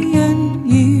million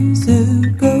years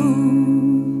ago.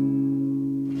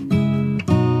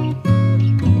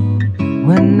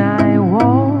 When I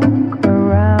walk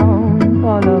around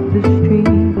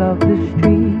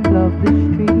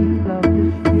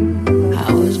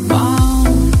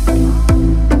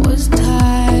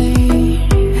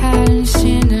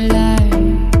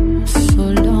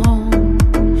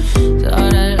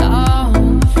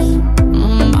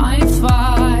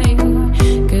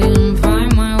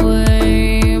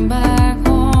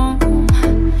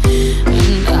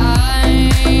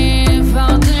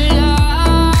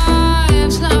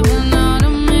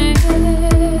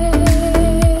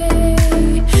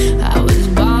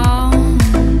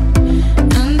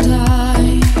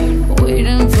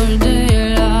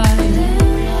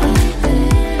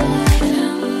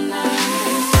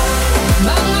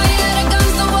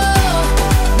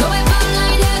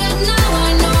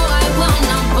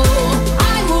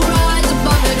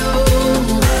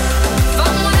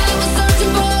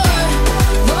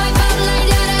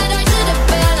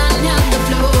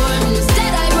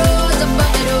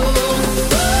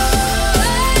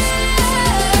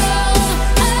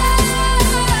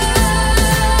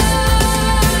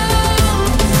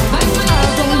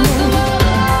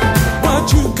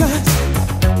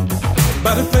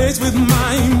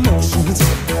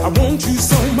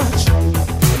much.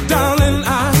 Darling, I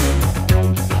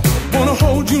wanna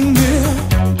hold you near,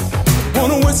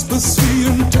 wanna whisper sweet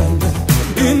and tender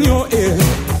in your ear.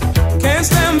 Can't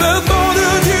stand the thought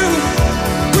of you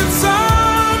with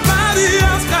somebody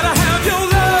else. Gotta have your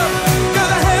love,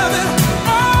 gotta have it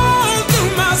all to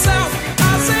myself.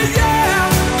 I say yeah,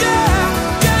 yeah,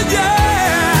 yeah, yeah.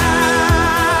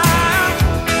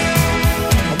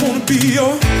 I wanna be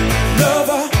your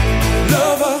lover,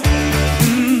 lover.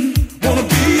 Wanna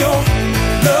be your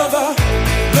lover,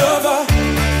 lover,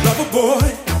 lover boy.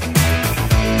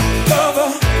 Lover,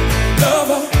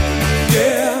 lover,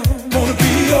 yeah. Wanna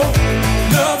be your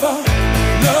lover,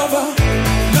 lover,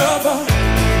 lover,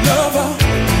 lover, lover,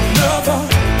 lover,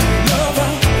 lover,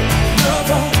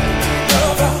 lover,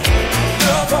 lover,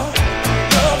 lover,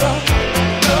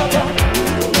 lover.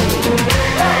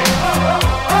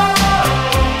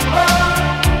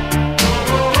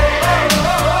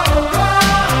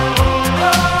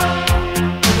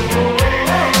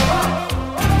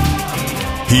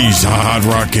 He's hard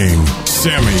rocking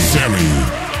Sammy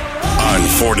on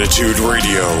Fortitude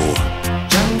Radio.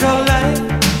 Jungle life,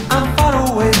 I'm far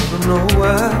away from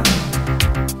nowhere.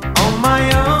 On my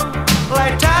own,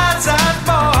 like Tarzan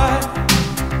boy.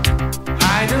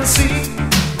 Hide and seek,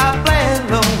 I play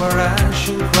alone where I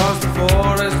shoot across the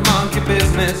forest. Monkey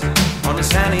business on a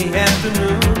sunny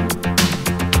afternoon.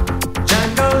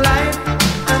 Jungle life,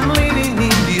 I'm living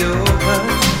in the open.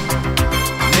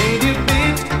 Native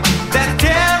beat that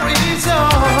carries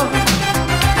on.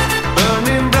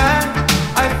 Burning bright,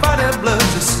 I fight a blood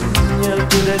to signal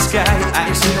to the sky.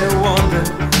 I see the wonder,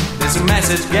 there's a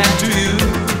message get to you.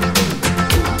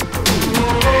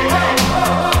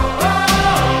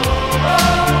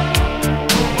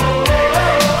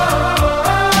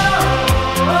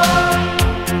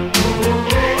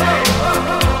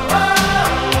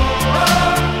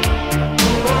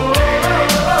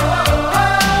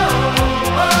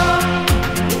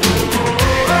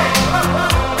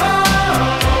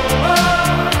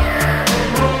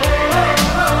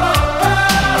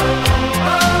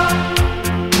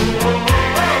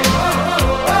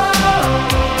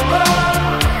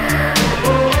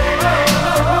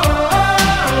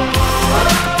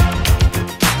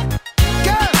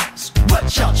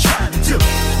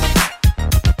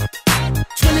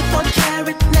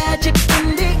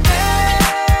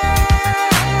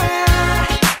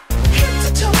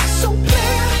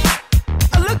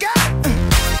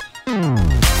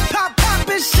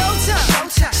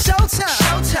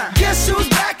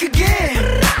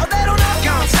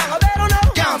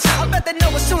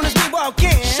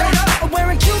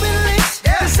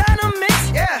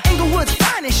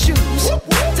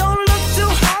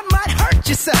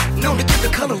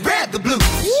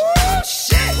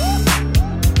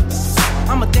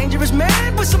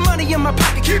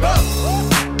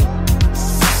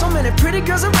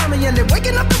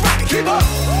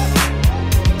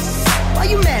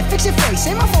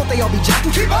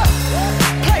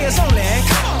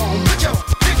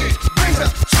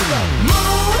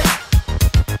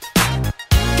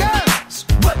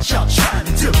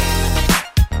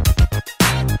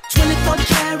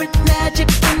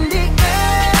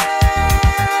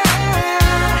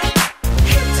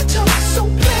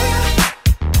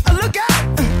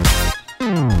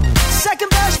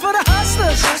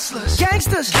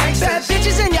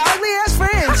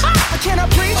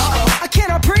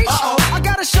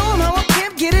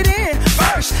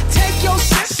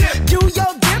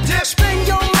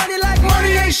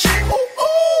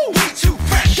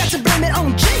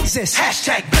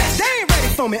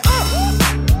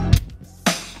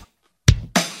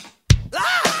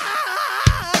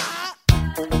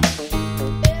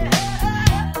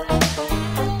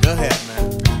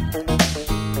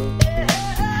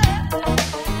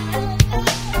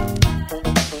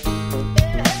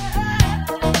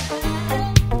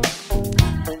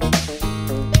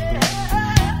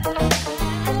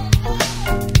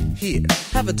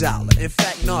 $1. In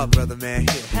fact, no, brother, man,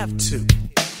 here, have two.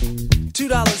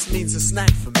 $2 means a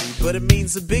snack for me, but it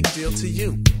means a big deal to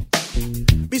you.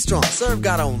 Be strong, serve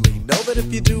God only. Know that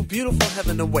if you do, beautiful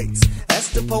heaven awaits. That's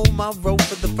the poem I wrote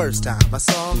for the first time. I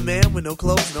saw a man with no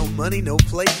clothes, no money, no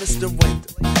plate, Mr.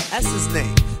 Wendell. That's his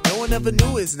name. No one ever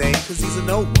knew his name, cause he's a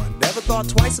no one. Never thought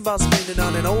twice about spending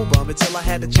on an old bum until I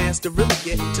had the chance to really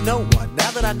get to know one.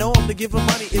 Now that I know him, to give him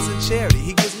money isn't charity.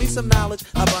 He gives me some knowledge,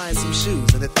 I buy him some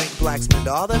shoes. And to think blacks spend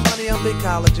all that money on big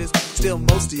colleges, still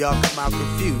most of y'all come out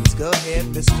confused. Go ahead,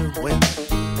 Mr. Wendell.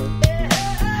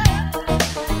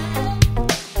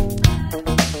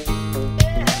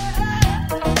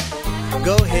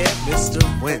 Go ahead, Mr.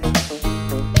 Wendell.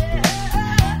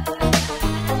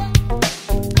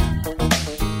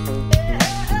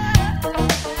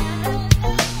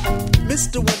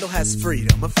 Mr. Wendell has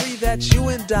freedom, a free that you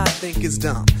and I think is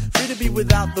dumb. Free to be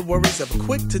without the worries of a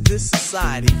quick-to-diss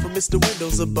society, for Mr.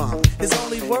 Wendell's a bum. His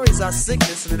only worries are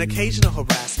sickness and an occasional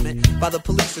harassment by the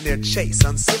police in their chase.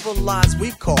 Uncivilized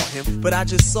we call him, but I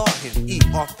just saw him eat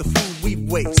off the food we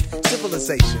waste.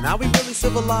 Civilization, are we really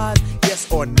civilized? Yes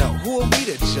or no? Who are we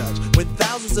to judge when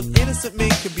thousands of innocent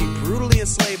men can be brutally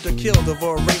enslaved or killed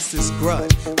over a racist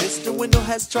grudge? Mr. Wendell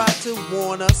has tried to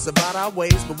warn us about our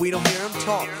ways, but we don't hear him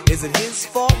talk. Is it his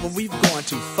fault when we've gone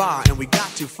too far and we got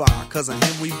too far? Cause on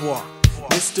him we've walked.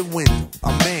 Mr. Wendell,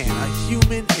 a man, a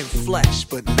human in flesh,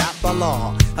 but not by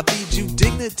law. I feed you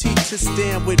dignity to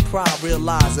stand with pride.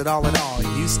 Realize that all in all,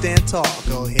 you stand tall.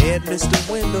 Go ahead, Mr.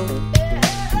 Wendell.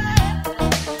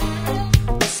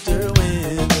 Mr.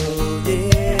 Wendell,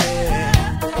 yeah.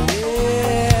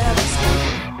 Yeah,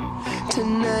 Mr.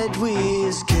 Tonight we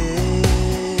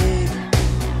escape,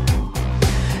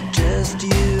 just you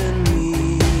and me.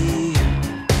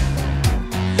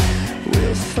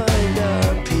 We'll find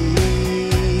our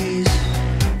peace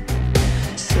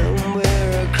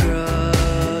somewhere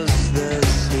across the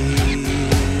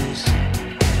seas.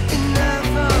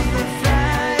 Enough of the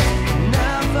fight,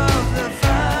 enough of the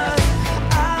fuss.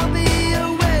 I'll be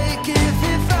awake if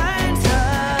he finds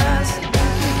us.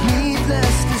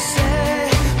 Needless to say,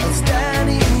 I'll stand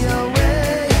in your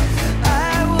way.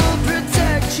 I will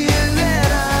protect you and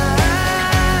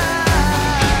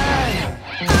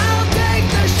I'll take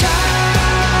the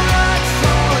shots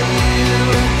for you.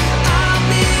 I'll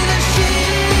be the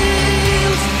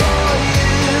shields for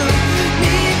you.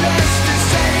 Needless to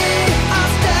say,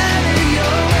 I'll stand in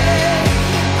your way.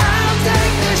 I'll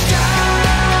take the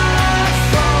shots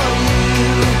for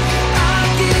you.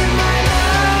 I'll give my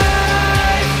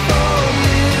life for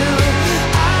you.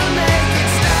 I'll make it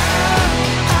stop.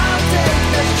 I'll take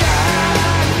the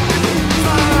shot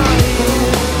for you.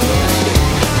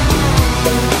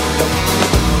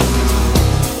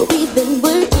 We've been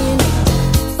working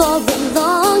for a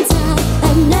long time,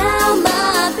 and now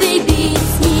my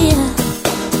baby's here.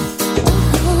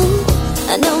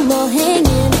 No more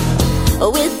hanging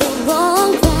with the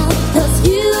wrong crowd, 'cause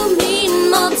you mean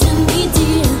more to me,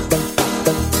 dear.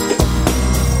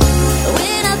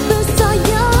 When I first saw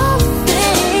your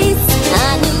face, I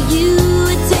knew you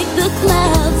would take the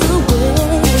clouds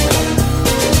away.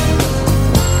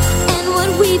 And what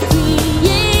we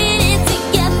created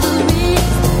together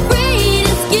is the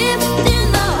greatest gift in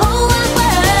the whole wide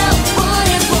world.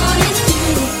 One is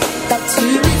two, but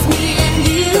two is me and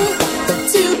you. But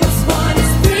 2 plus 1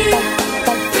 is 3,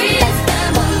 but 3 is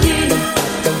family.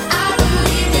 I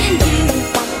believe in you,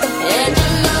 and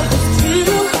your love is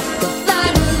true.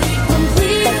 Finally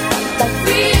complete, but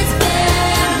 3 is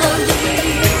family.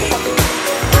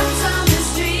 Out on the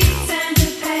streets and the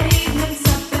pavements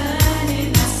are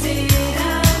burning. I sit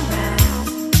around,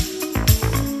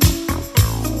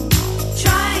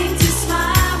 trying to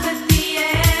smile, but the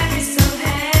air is so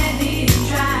heavy and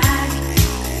dry.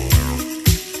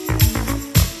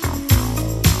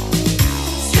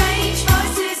 Strange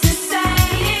voices are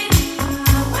saying,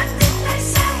 what did they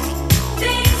say?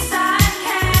 Things I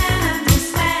can't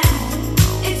understand.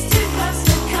 It's too close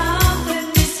to come, but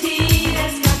this heat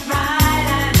has got right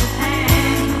out of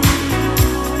hand.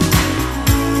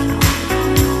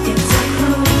 It's a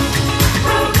cruel,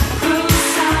 cruel, cruel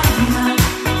summer,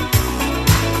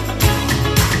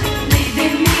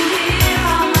 leaving me here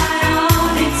on my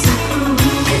own. It's a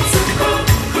cruel,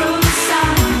 cruel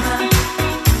summer.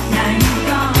 Now you're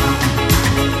gone.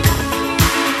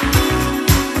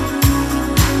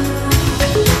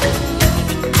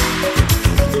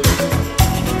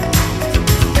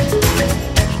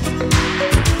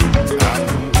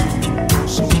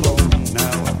 So long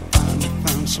now, I finally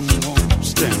found someone to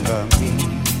stand by me.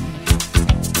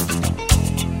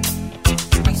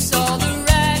 We saw the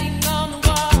writing on the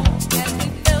wall as we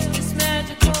felt this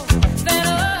magical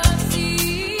fantasy.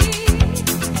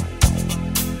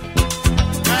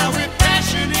 Now with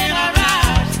passion in our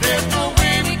eyes, there's no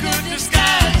way we could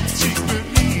disguise it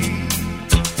secretly.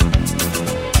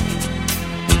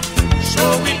 So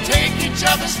we take each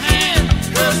other's hand,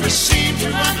 'cause we seem to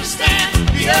understand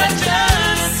the urgency.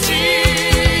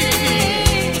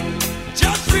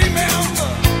 Just remember,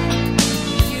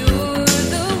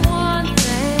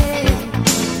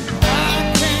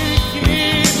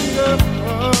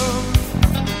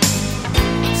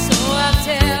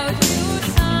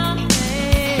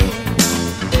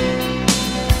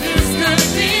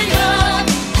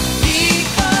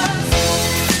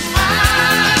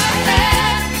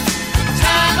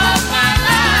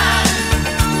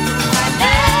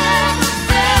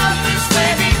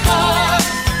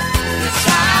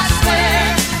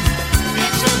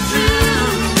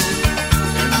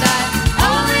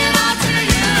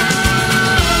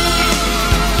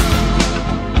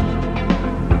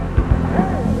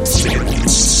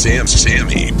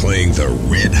 playing the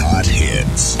red hot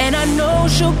hits. And I know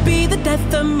she'll be the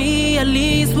death of me, at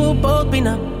least we'll both be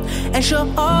numb. And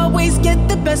she'll always get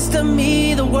the best of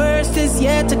me, the worst is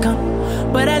yet to come.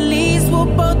 But at least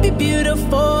we'll both be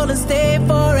beautiful and stay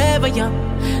forever young.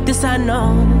 This I know,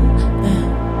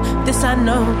 this I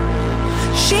know.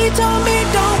 She told me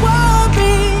don't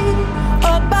worry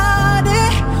about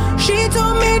it. She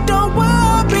told me don't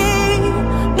worry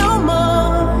no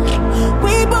more.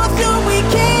 We both know we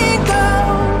can't go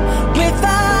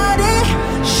without it.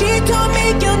 She told me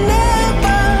you'll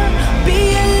never be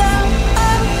alone.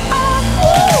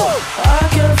 I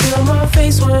can feel my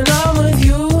face when I'm with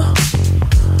you,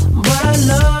 but I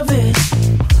love it,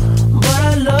 but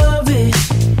I love it.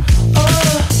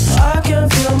 Oh, I can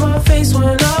feel my face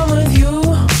when I'm with you,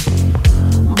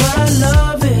 but I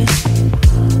love it,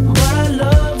 but I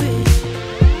love it.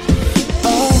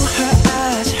 Oh,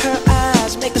 her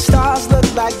eyes make the stars look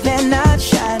like they're not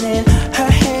shining.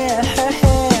 Her hair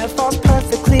falls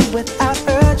perfectly without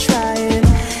her trying.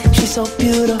 She's so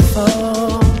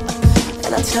beautiful,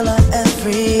 and I tell her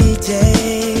every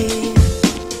day.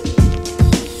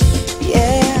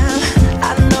 Yeah,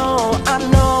 I know,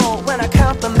 when I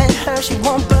compliment her, she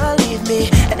won't believe me.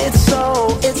 And it's so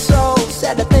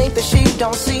sad to think that she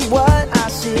don't see what I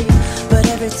see. But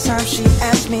every time she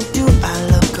asks me, do I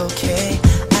look okay?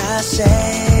 I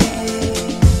say,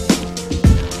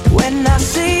 when I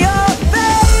see your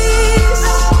face,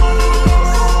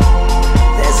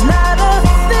 there's not a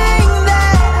thing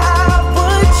that I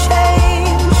would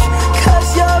change. 'Cause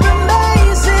you're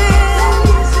amazing,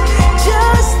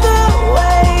 just the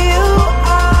way you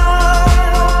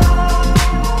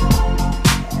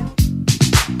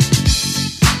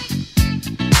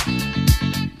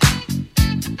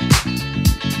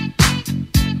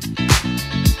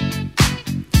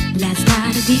Last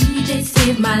night a DJ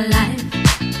saved my life.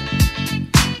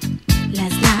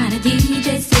 Last night a DJ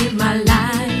saved my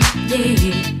life,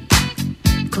 yeah.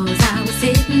 'Cause I was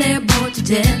sitting there bored to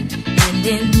death, and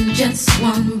in just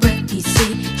one breath he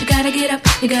said, you gotta get up,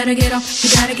 you gotta get off, you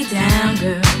gotta get down,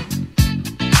 girl.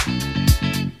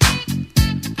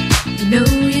 You know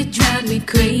you drive me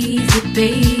crazy,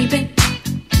 baby.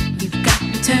 You've got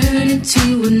me turning to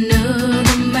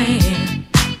another man.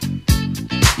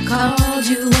 Called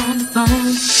you on the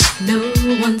phone, no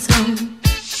one's home.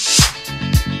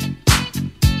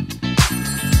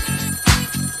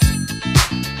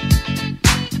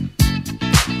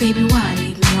 Baby, why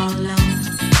leave me all alone?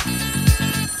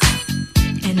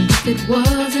 And if it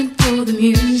wasn't for the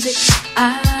music,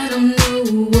 I don't know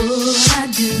what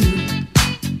I'd do.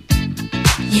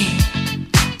 Yeah.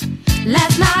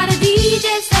 Last night a DJ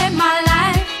saved my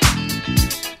life.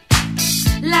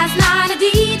 Last night a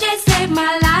DJ saved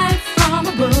my life from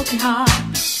a broken heart.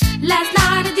 Last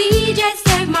night a DJ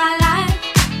saved my life.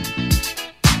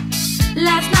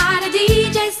 Last night a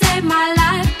DJ saved my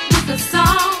life with a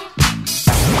song.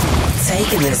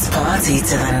 Taking this party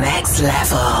to the next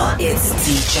level. It's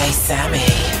DJ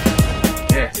Sammy.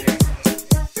 Yeah.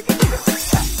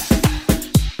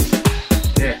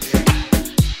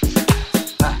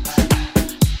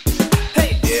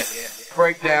 Hey. Yeah.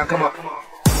 Breakdown, come on.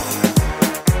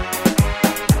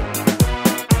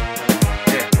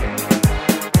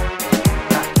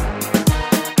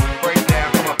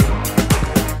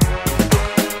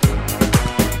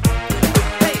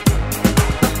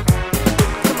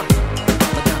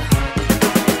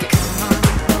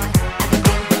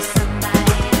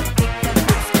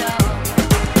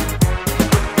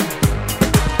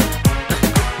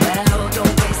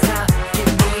 Don't waste time,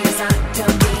 give me a sign,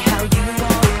 tell me how you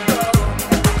want to go.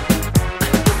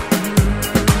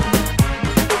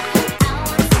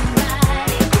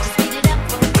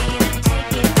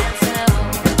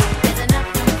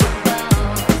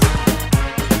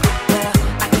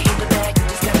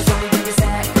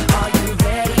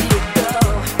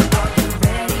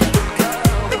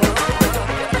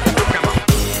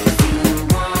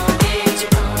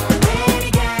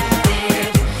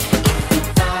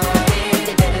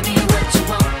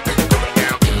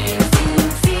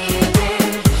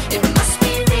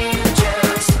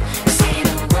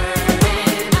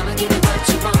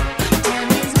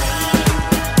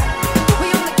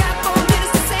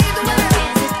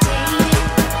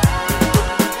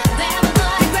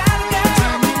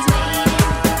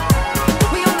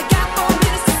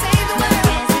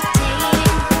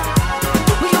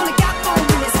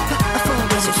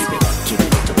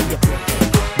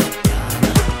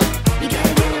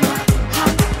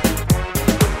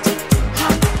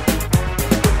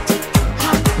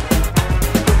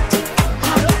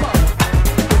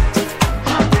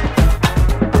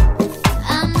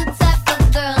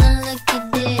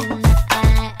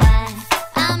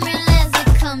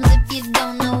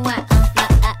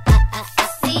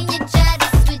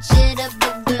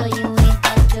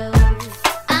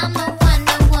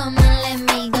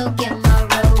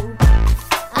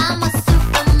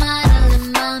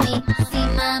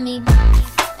 me.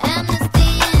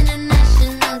 Amnesty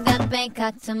International got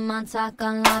Bangkok to Montauk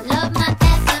on lock. Love my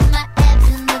ass and my abs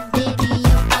in the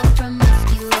video for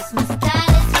promiscuous. My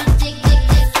style is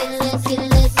ridiculous,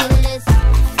 ridiculous.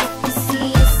 If you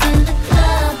see us in the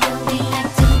club, you'll be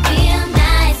acting real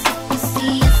nice. If you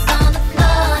see us on the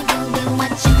floor, you'll be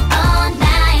watching all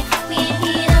night. We ain't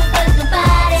here to hurt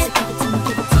nobody. So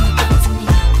give it to me, give it to me,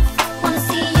 give it to me. Wanna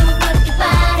see you work your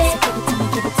body. So give it to me,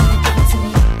 give it to me, give it to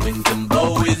me. When Timbo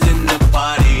is in the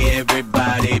party,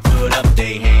 everybody put up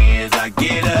their hands. I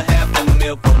get a half a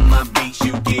meal for my beats,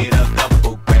 you get a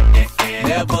couple grand.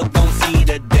 Never gon' see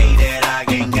the day that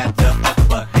I ain't got the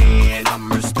upper hand.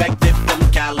 I'm respected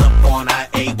from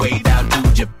California, way down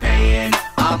to Japan.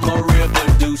 I'm a real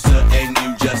producer and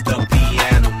you just a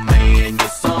piano man. Your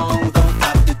songs don't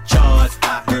top the charts,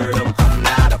 I heard them, I'm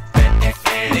not a fan.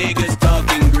 Niggas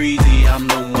talking greasy, I'm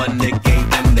the one that gave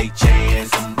them they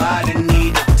chance. Somebody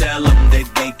need to tell them that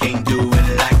they can't do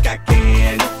it like I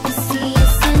can. You see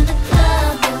us in the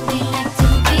club, you'll be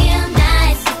acting real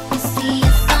nice. If you see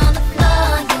us on the floor,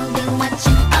 you'll be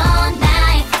watching all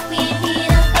night. We ain't here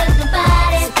to hurt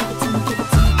nobody. So give it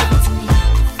to me, give it to me, give it to me.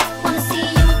 Wanna see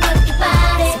you work your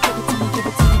body. So give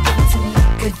it to me, give it to me, give it to me.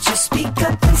 Could you speak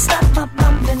up and stop my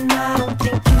bumping? I don't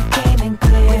think you came in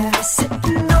clear. When you're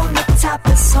sitting on the top,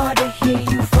 it's hard to hear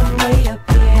you from way up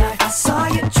here. I saw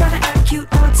you trying to act cute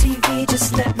on TV,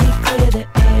 just let me clear the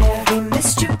air. We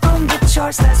missed you on the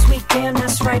charts last week, damn,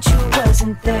 that's right, you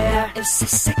wasn't there. If so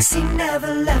sexy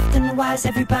never left, then why's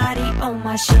everybody on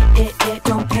my shit? It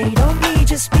don't hate on me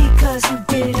just because you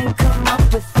didn't come up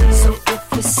with it. So if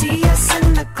you see us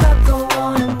in the club, go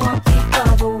on and walk the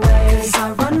other way. 'Cause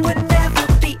our run would never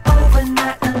be over,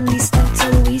 not at least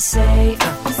until we say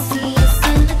You see us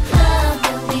in the club,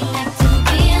 you'll be acting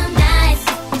real nice.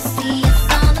 If you see us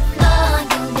on the floor,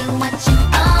 you'll be watching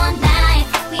all night.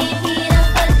 We ain't here to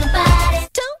hurt nobody.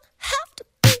 Don't have to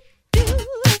be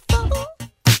beautiful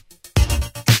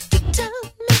to turn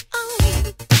me on.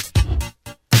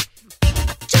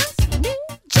 I just need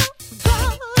your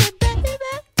body, baby,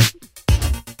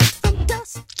 from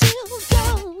dusk till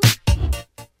dawn.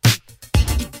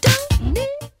 You don't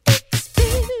need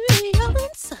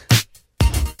experience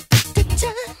to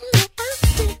turn me on.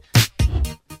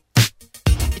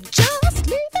 Just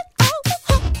leave it all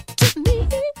to me.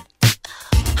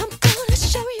 I'm gonna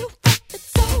show you what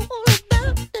it's all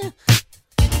about.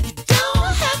 You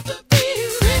don't have to be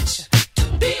rich to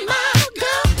be my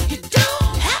girl. You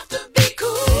don't have to be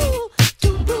cool to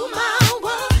rule my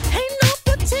world. Ain't no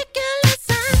particular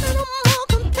sign I'm more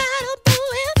compatible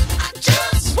with. I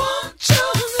just want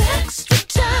your extra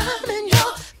time and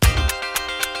your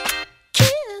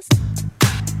kiss.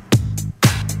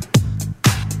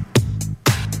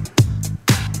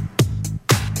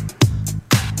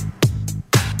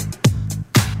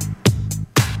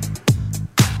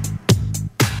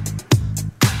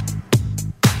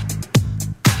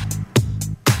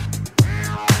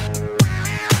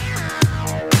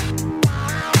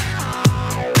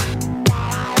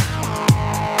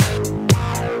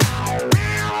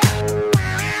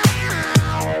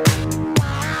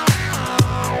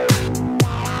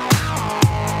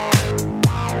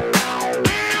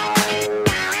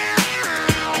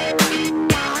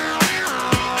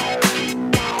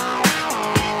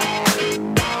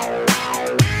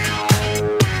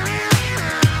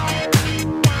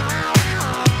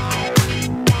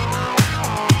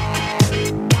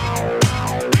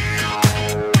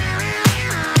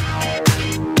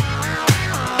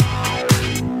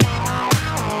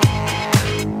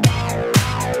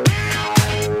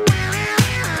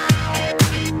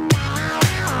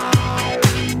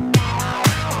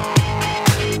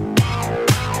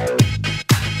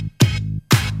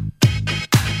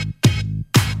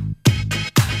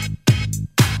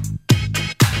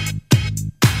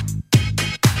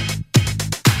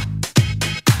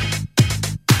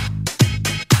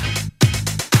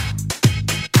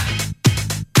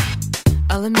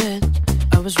 I'll admit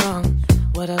I was wrong.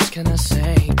 What else can I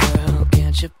say, girl?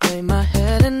 Can't you play my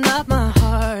head and not my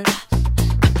heart?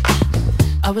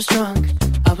 I was drunk,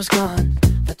 I was gone.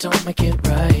 That don't make it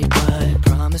right, but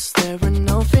promise there were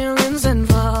no feelings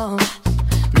involved.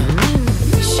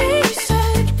 She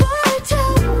said, boy,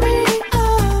 tell me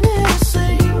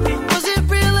honestly, was it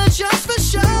real or just for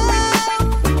show?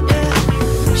 Yeah.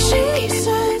 She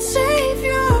said, save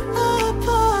your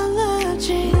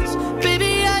apologies,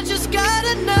 baby, I just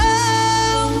gotta know.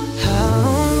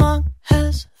 How long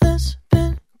has this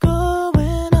been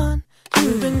going on?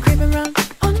 You've been creeping around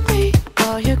on me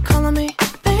while you're calling me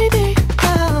baby.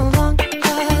 How long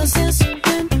has this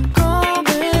been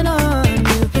going on?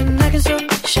 You've been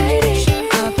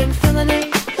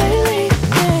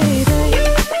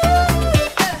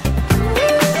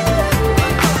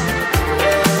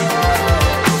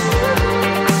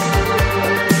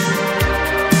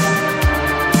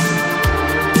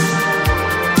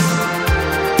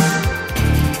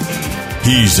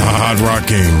He's hard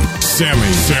rocking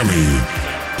Sammy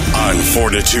on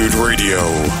Fortitude Radio.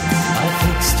 I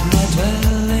fixed my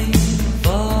dwelling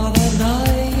for the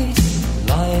night.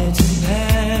 Lighting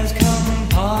pairs come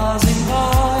passing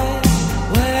by.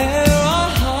 Where I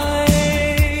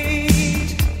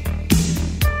hide,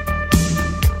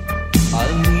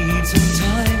 I'll need some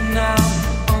time now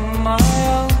on my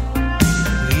own.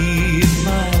 Leave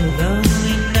my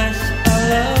loneliness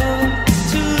alone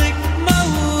to lick my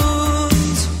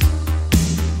wounds.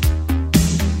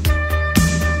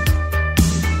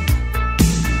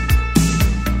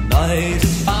 Night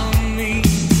has found me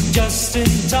just in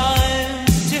time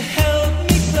to help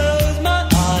me close my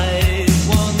eyes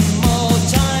one more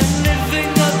time,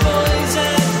 living a boy's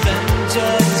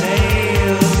adventure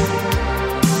tale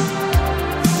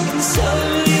in so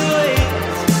many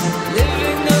ways,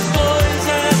 living a boy's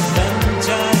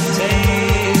adventure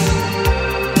tale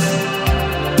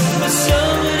for so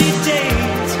many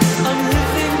days. I'm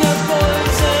living a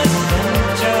boy's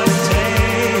adventure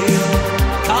tale,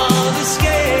 can't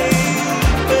escape.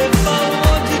 If I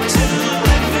wanted to,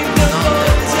 living a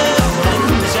boy's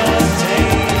adventure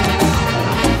tale.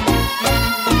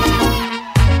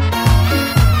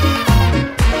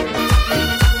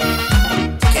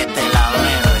 Que te la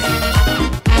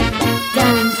bebe.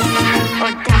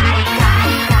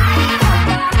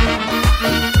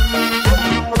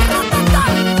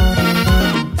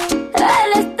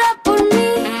 Él está por mí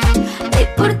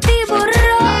y por ti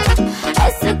borró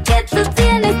eso que tú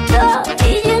tienes todo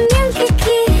y yo ni un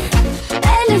kiki.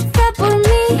 Él está por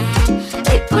mí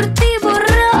y por ti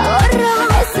borró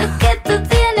eso que tú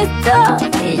tienes todo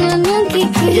y yo ni un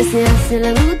kiki. Ella se hace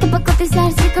la bruta pa'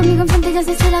 cotizarse conmigo enfrente, ya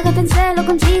se hace la gata en celo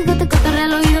contigo, te cotorrea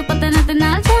al oído pa' tenerte en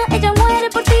alta. Ella muere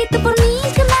por ti, tú por mí,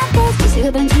 que matas. Yo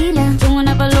sigo tranquila como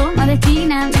una paloma de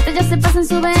esquina, mientras ya se pasan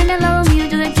su BM al lado mío,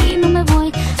 yo de aquí no me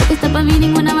voy. Lo que está pa' mí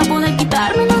ninguna va a poder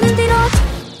quitármelo de un tirote.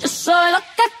 Yo soy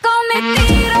loca con mi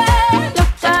tigre,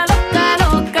 loca, loca,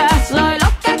 loca. Soy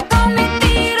loca con mi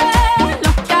tigre,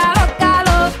 loca, loca,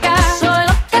 loca. Soy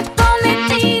loca con mi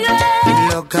tigre,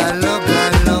 Loca, loca,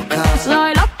 loca.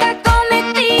 soy loca con mi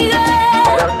tigre.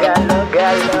 Loca, loca,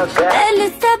 loca. Él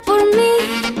está por mí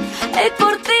y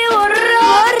por ti borró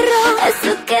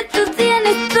eso que tú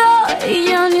tienes todo y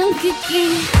yo ni un kiki.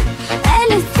 Él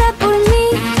está por mí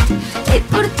y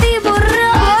por ti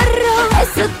borró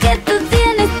eso que tú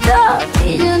tienes todo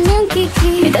y yo ni un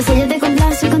kiki. Mientras ella te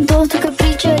complace con todos tus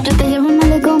caprichos, yo te llevo un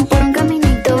malecón por un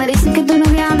caminito. Me dicen que tu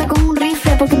novia anda con un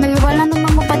rifle porque me veo bailando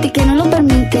mambo pa' ti que no lo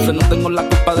permite. Yo no tengo la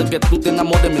culpa de que tú te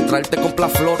enamores mientras él te compra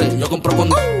flores. Yo compro con...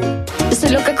 Yo soy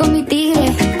loca con mi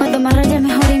tigre, cuanto más raya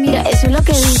mejor y mira, eso es lo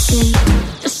que dicen.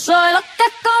 Yo soy loca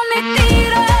con mi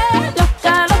tigre,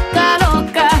 loca, loca,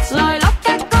 loca. Soy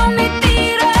loca con mi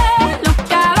tigre,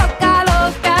 loca, loca,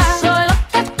 loca. Soy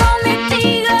loca con mi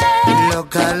tigre,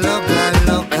 Loca, loca,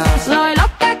 loca. soy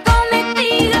loca con mi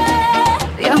tigre.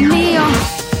 Dios mío.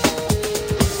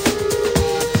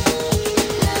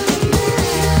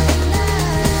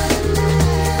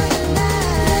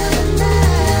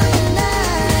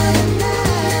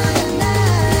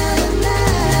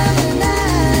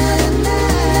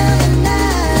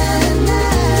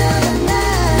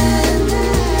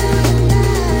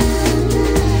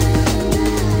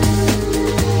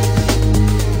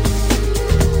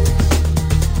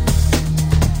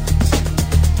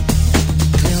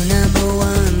 Clue number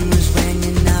one was when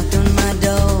you knocked on my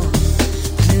door.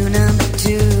 Clue number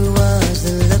two was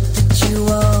the look that you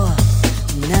wore.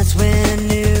 And that's when I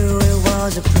knew it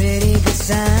was a pretty good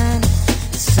sign.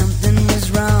 Something was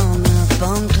wrong up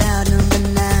on cloud number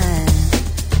 9.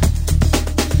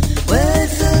 Well,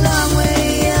 it's a long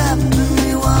way up and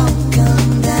we won't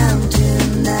come down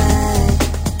tonight.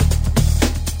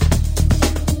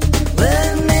 Well,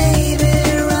 it may be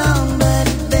wrong, but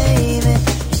baby,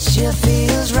 it sure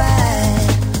feels right.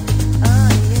 Oh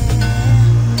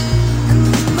yeah. And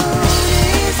the moon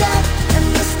is out and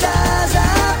the stars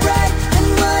are bright, and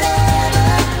whatever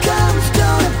comes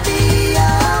gonna be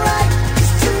alright.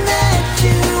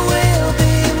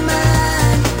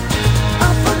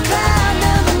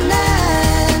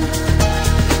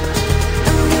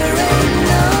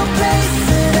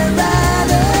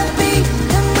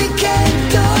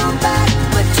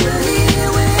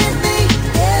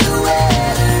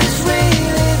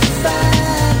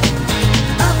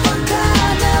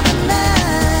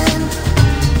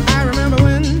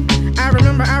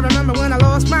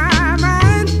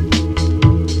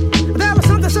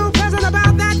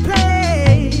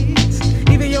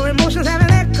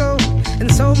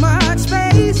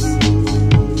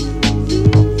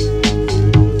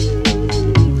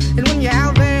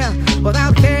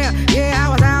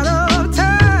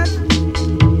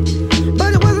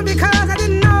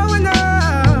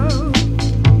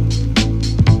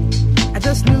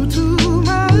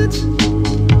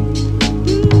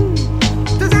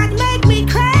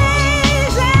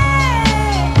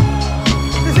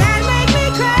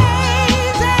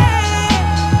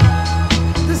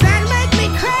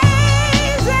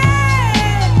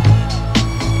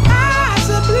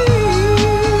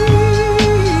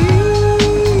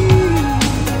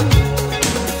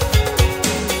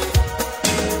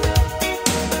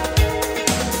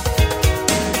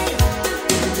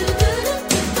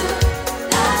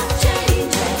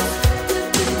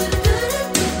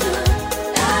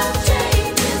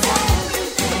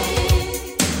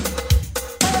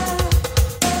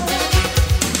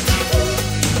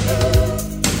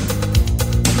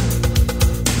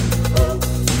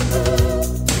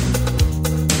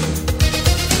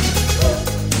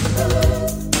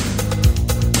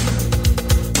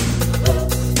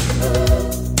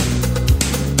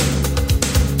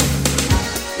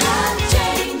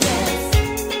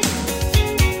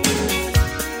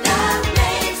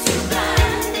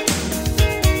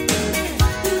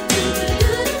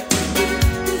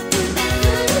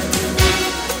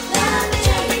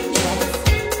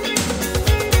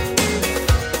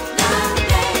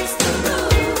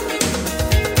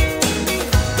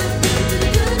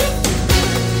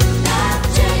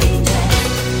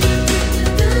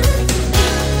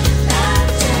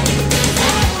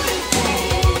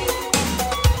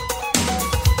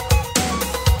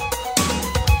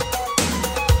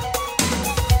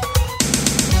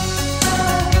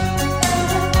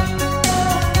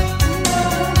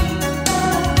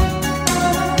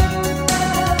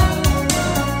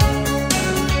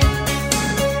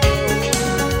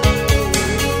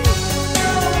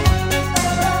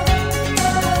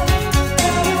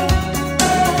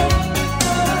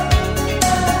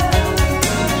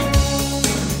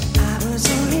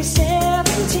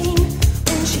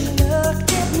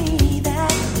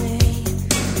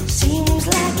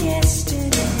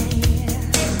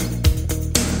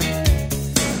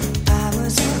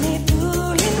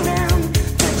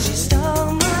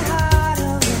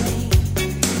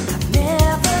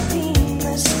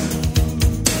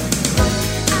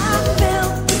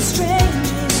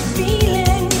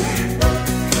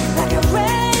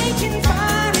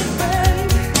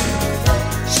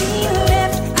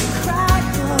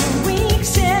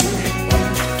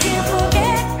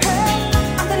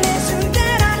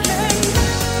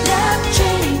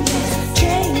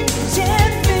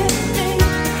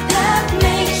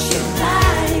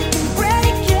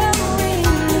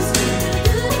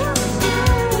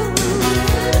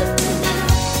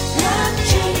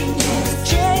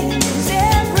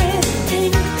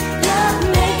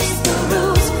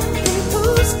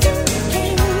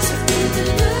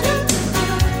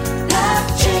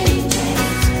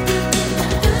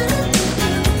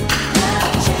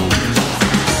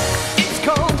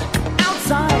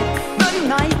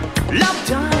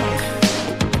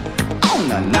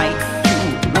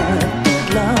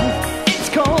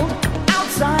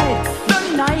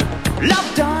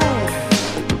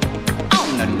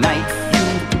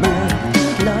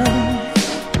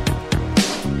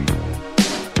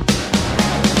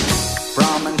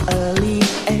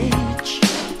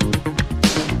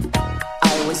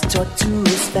 taught to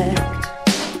respect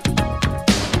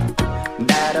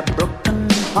that a broken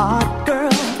heart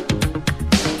girl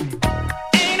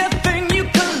ain't a thing you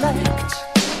collect.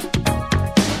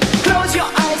 Close your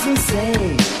eyes and say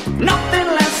nothing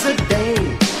lasts a day.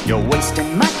 You're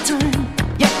wasting my time.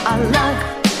 Yeah, I love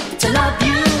to love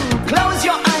you. Close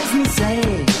your eyes and say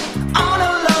all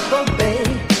the love obey.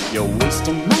 You're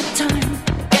wasting my time.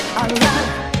 Yeah, I love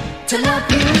to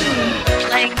love you.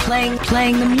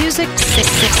 Playing the music.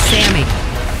 Sammy.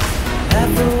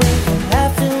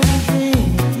 Having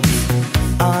dreams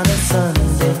on a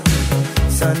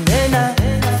Sunday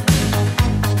night,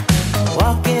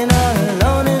 walking all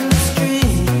alone in the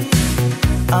street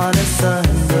on a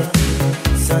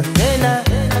Sunday night.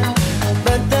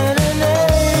 But then an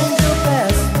angel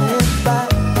passed me by,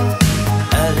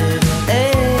 a little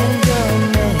angel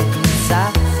made me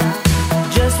sigh.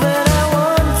 Just when I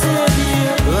wanted you,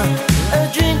 a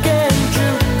dream came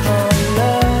true. Oh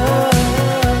love,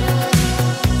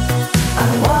 I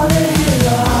wanna hear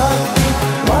your heartbeat,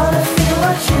 wanna feel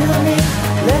what you need.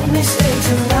 Let me stay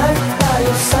tonight by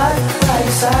your side, by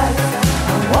your side.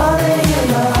 I wanna hear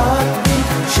your heartbeat,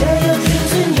 share your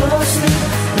dreams in your sleep.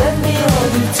 Let me hold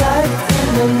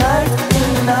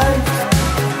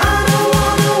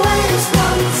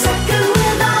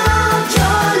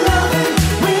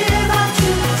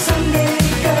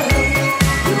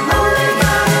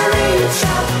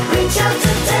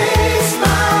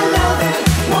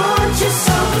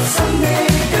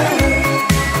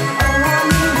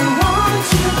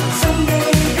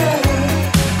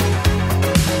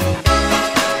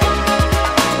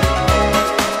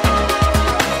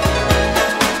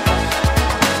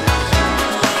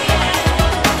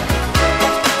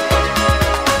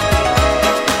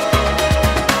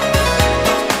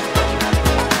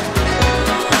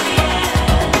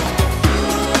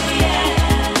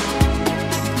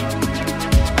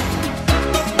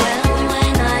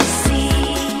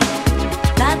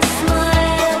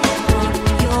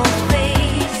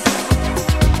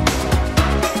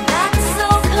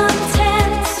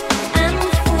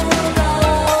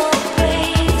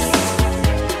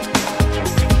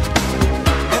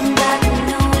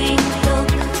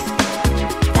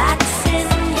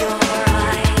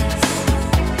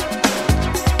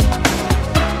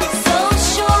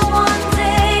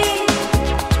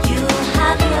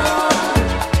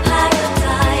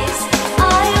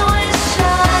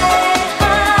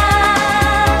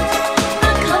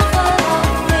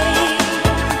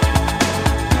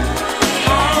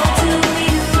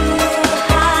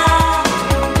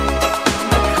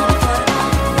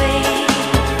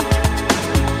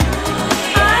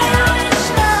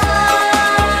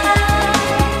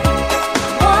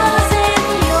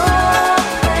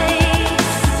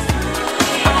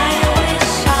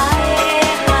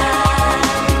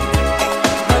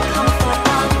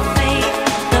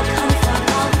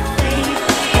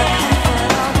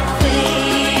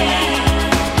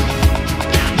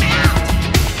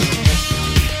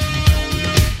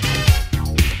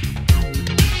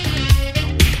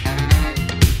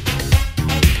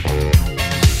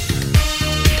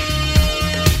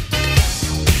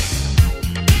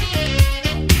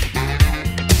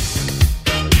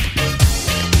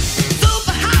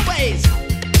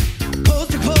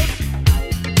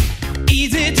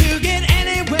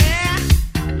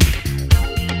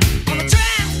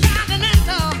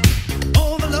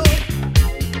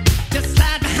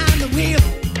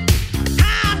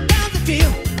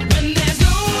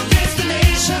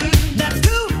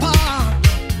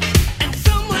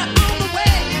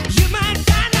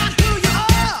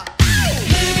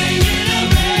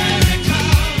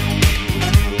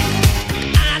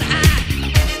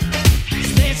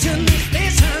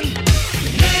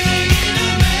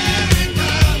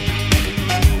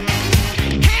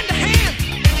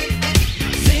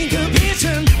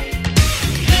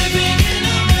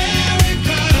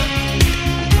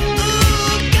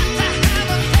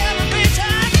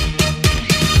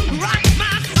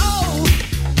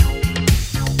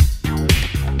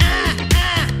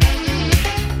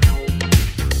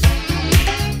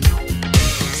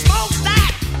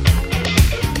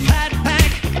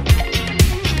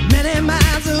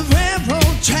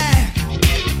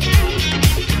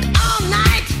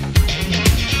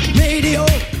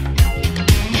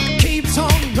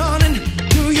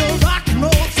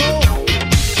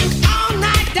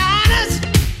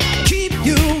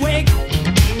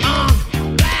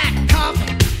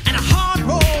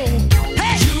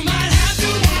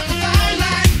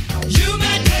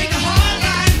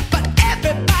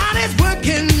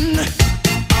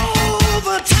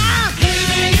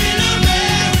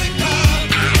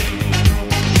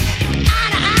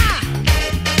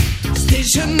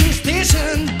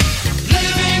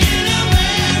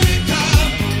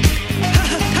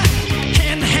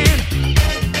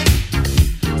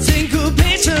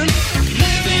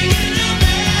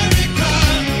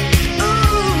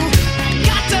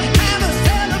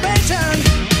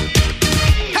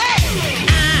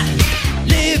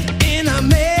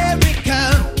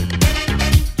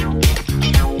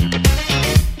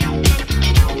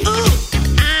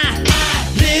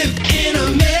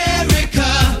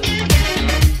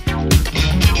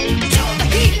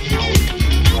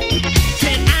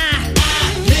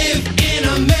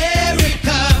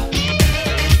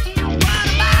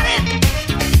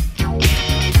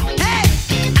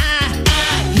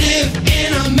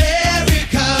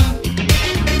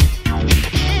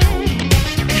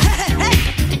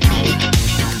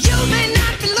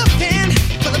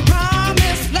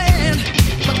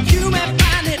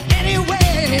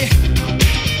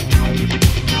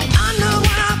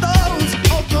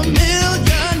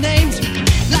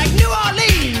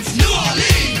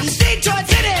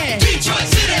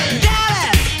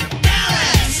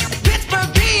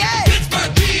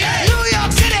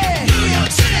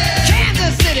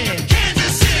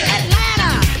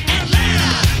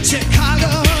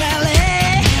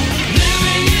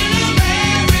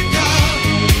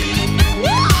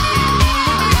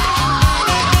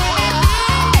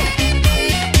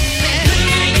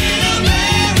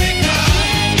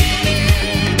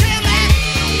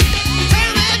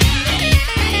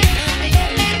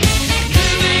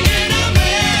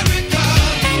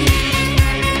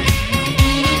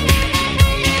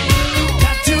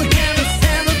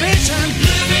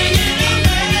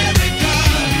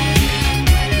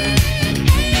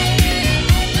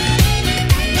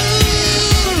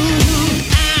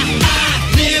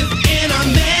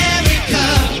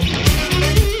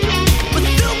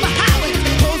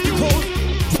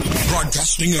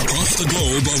Broadcasting across the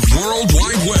globe of World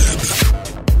Wide Web.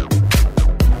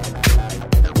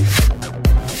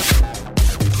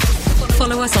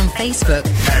 Follow us on Facebook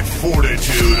at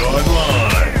Fortitude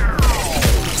Online.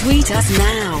 Tweet us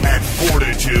now at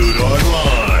Fortitude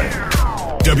Online.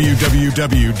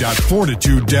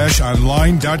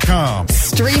 www.fortitude-online.com.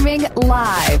 Streaming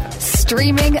live.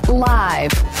 Stay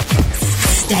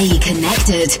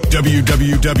connected.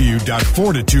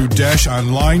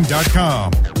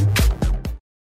 www.fortitude-online.com.